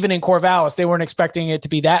rain. I mean, even in Corvallis, they weren't expecting it to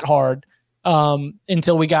be that hard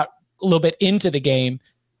until we got a little bit into the game.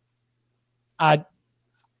 I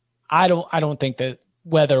don't think that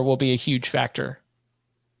weather will be a huge factor.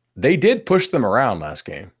 They did push them around last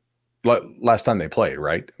time they played,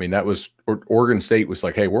 right? I mean, that was Oregon State was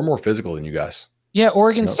like, hey, we're more physical than you guys. Yeah,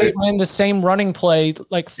 Oregon State ran the same running play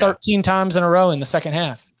like 13 times in a row in the second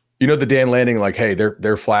half. The Dan Lanning, like, hey,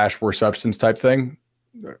 they're flash, we're substance type thing.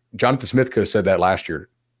 Jonathan Smith could have said that last year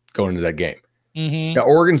going into that game. Mm-hmm. Now,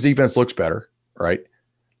 Oregon's defense looks better, right?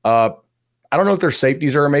 I don't know if their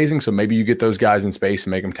safeties are amazing, so maybe you get those guys in space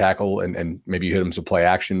and make them tackle and maybe you hit them some play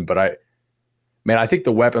action. But I think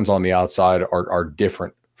the weapons on the outside are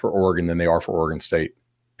different for Oregon than they are for Oregon State.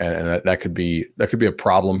 And that could be a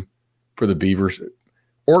problem for the Beavers.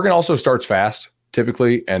 Oregon also starts fast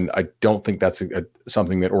typically, and I don't think that's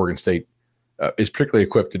something that Oregon State is particularly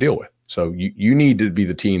equipped to deal with. So you need to be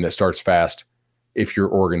the team that starts fast if you're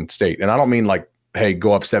Oregon State. And I don't mean like, hey,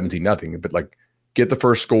 go up 17-0, but like get the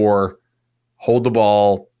first score, hold the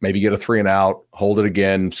ball, maybe get a 3-and-out, hold it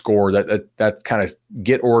again, score. That kind of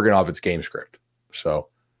get Oregon off its game script. So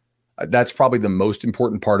that's probably the most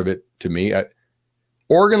important part of it to me.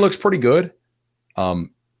 Oregon looks pretty good.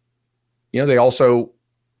 They also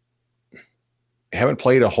haven't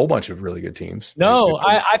played a whole bunch of really good teams. No,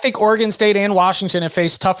 I think Oregon State and Washington have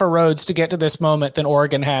faced tougher roads to get to this moment than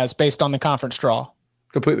Oregon has based on the conference draw.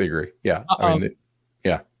 Completely agree. Yeah.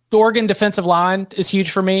 The Oregon defensive line is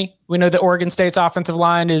huge for me. We know that Oregon State's offensive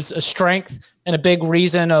line is a strength and a big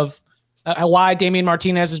reason of why Damian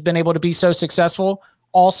Martinez has been able to be so successful.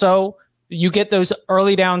 Also, you get those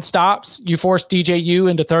early down stops. You force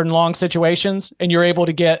DJU into third and long situations, and you're able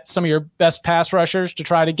to get some of your best pass rushers to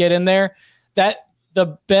try to get in there. That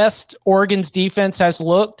the best Oregon's defense has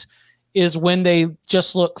looked is when they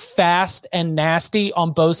just look fast and nasty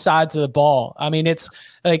on both sides of the ball. I mean, it's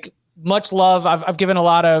like much love. I've given a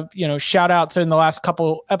lot of, shout outs in the last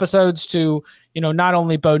couple episodes to, not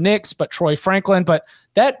only Bo Nix, but Troy Franklin, but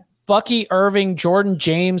that Bucky Irving, Jordan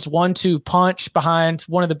James 1-2 punch behind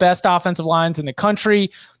one of the best offensive lines in the country.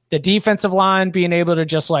 The defensive line being able to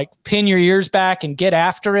just like pin your ears back and get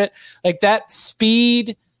after it. Like that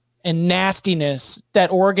speed and nastiness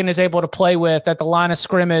that Oregon is able to play with at the line of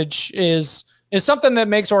scrimmage is something that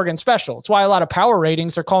makes Oregon special. It's why a lot of power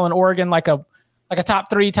ratings are calling Oregon like a top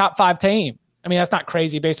 3, top 5 team. I mean, that's not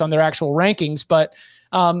crazy based on their actual rankings, but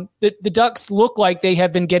the Ducks look like they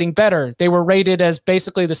have been getting better. They were rated as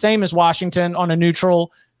basically the same as Washington on a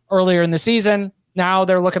neutral earlier in the season. Now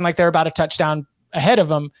they're looking like they're about a touchdown ahead of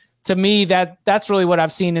them. To me, that's really what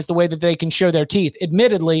I've seen is the way that they can show their teeth,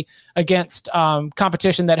 admittedly, against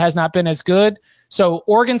competition that has not been as good. So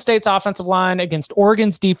Oregon State's offensive line against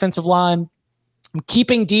Oregon's defensive line,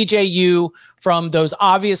 keeping DJU from those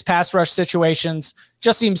obvious pass rush situations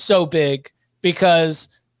just seems so big because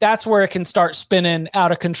that's where it can start spinning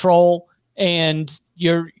out of control, and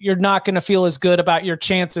you're not going to feel as good about your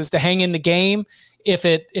chances to hang in the game if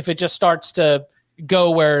it just starts to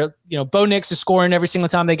go where, Bo Nix is scoring every single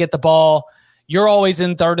time they get the ball. You're always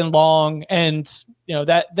in third and long. And,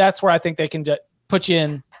 that's where I think they can put you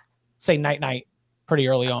in, say, night. pretty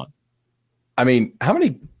early on. I mean, how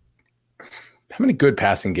many good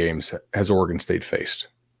passing games has Oregon State faced?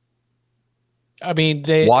 I mean,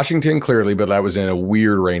 Washington clearly, but that was in a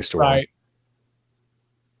weird rainstorm. Right.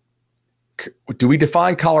 Do we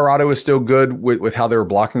define Colorado as still good with how they were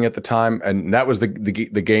blocking at the time? And that was the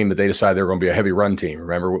game that they decided they were going to be a heavy run team.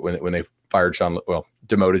 Remember when they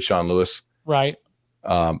demoted Sean Lewis? Right.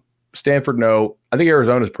 Stanford, no. I think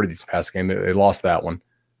Arizona's a pretty decent passing game. They lost that one.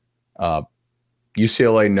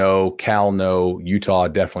 UCLA, no. Cal, no. Utah,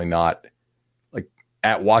 definitely not. Like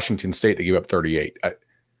at Washington State, they gave up 38.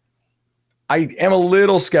 I am a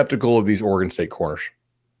little skeptical of these Oregon State corners.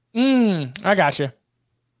 I got you.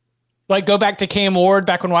 Like go back to Cam Ward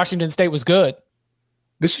back when Washington State was good.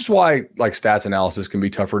 This is why like stats analysis can be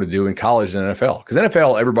tougher to do in college than NFL. Because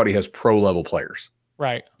NFL, everybody has pro level players.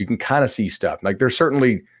 Right. You can kind of see stuff. Like there's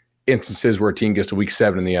certainly instances where a team gets to week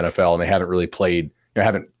 7 in the NFL and they haven't really played,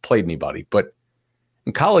 haven't played anybody. But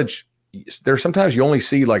in college, there's sometimes you only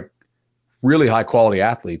see like really high quality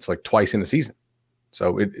athletes like twice in a season.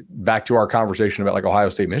 So back to our conversation about like Ohio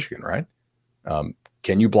State, Michigan, right?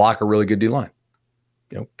 Can you block a really good D line?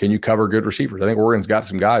 Can you cover good receivers? I think Oregon's got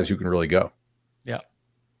some guys who can really go. Yeah.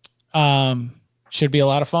 Should be a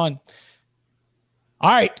lot of fun. All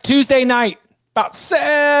right. Tuesday night, about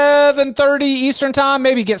 7:30 Eastern time,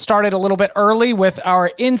 maybe get started a little bit early with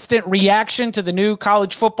our instant reaction to the new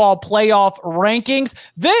college football playoff rankings.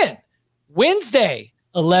 Then Wednesday,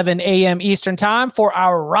 11 a.m. Eastern time for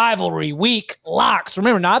our rivalry week locks.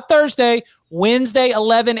 Remember, not Thursday, Wednesday,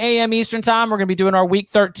 11 a.m. Eastern time. We're going to be doing our week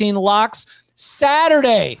 13 locks.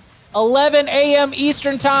 Saturday, 11 a.m.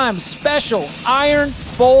 Eastern time, special Iron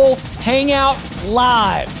Bowl Hangout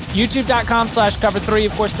live. YouTube.com/cover3.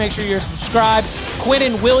 Of course, make sure you're subscribed.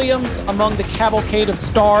 Quinnen Williams among the cavalcade of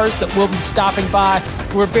stars that will be stopping by.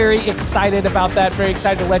 We're very excited about that. Very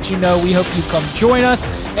excited to let you know. We hope you come join us.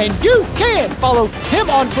 And you can follow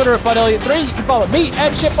him on Twitter at BudElliott3. You can follow me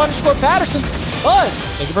at Chip_Patterson. Bud,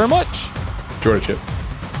 thank you very much. Enjoy it, Chip.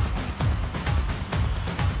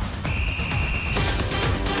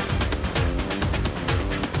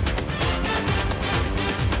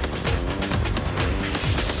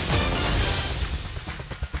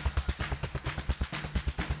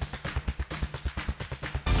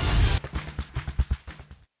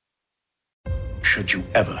 Should you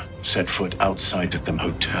ever set foot outside of the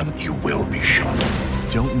hotel, you will be shot.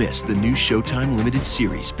 Don't miss the new Showtime limited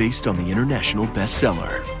series based on the international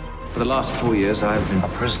bestseller. For the last 4 years, I've been a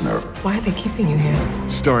prisoner. Why are they keeping you here?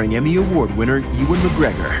 Starring Emmy Award winner Ewan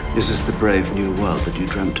McGregor. This is the brave new world that you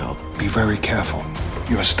dreamt of. Be very careful.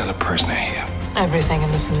 You are still a prisoner here. Everything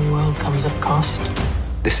in this new world comes at cost.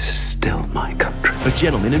 This is still my country. A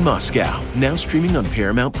Gentleman in Moscow, now streaming on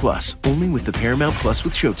Paramount Plus, only with the Paramount Plus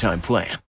with Showtime plan.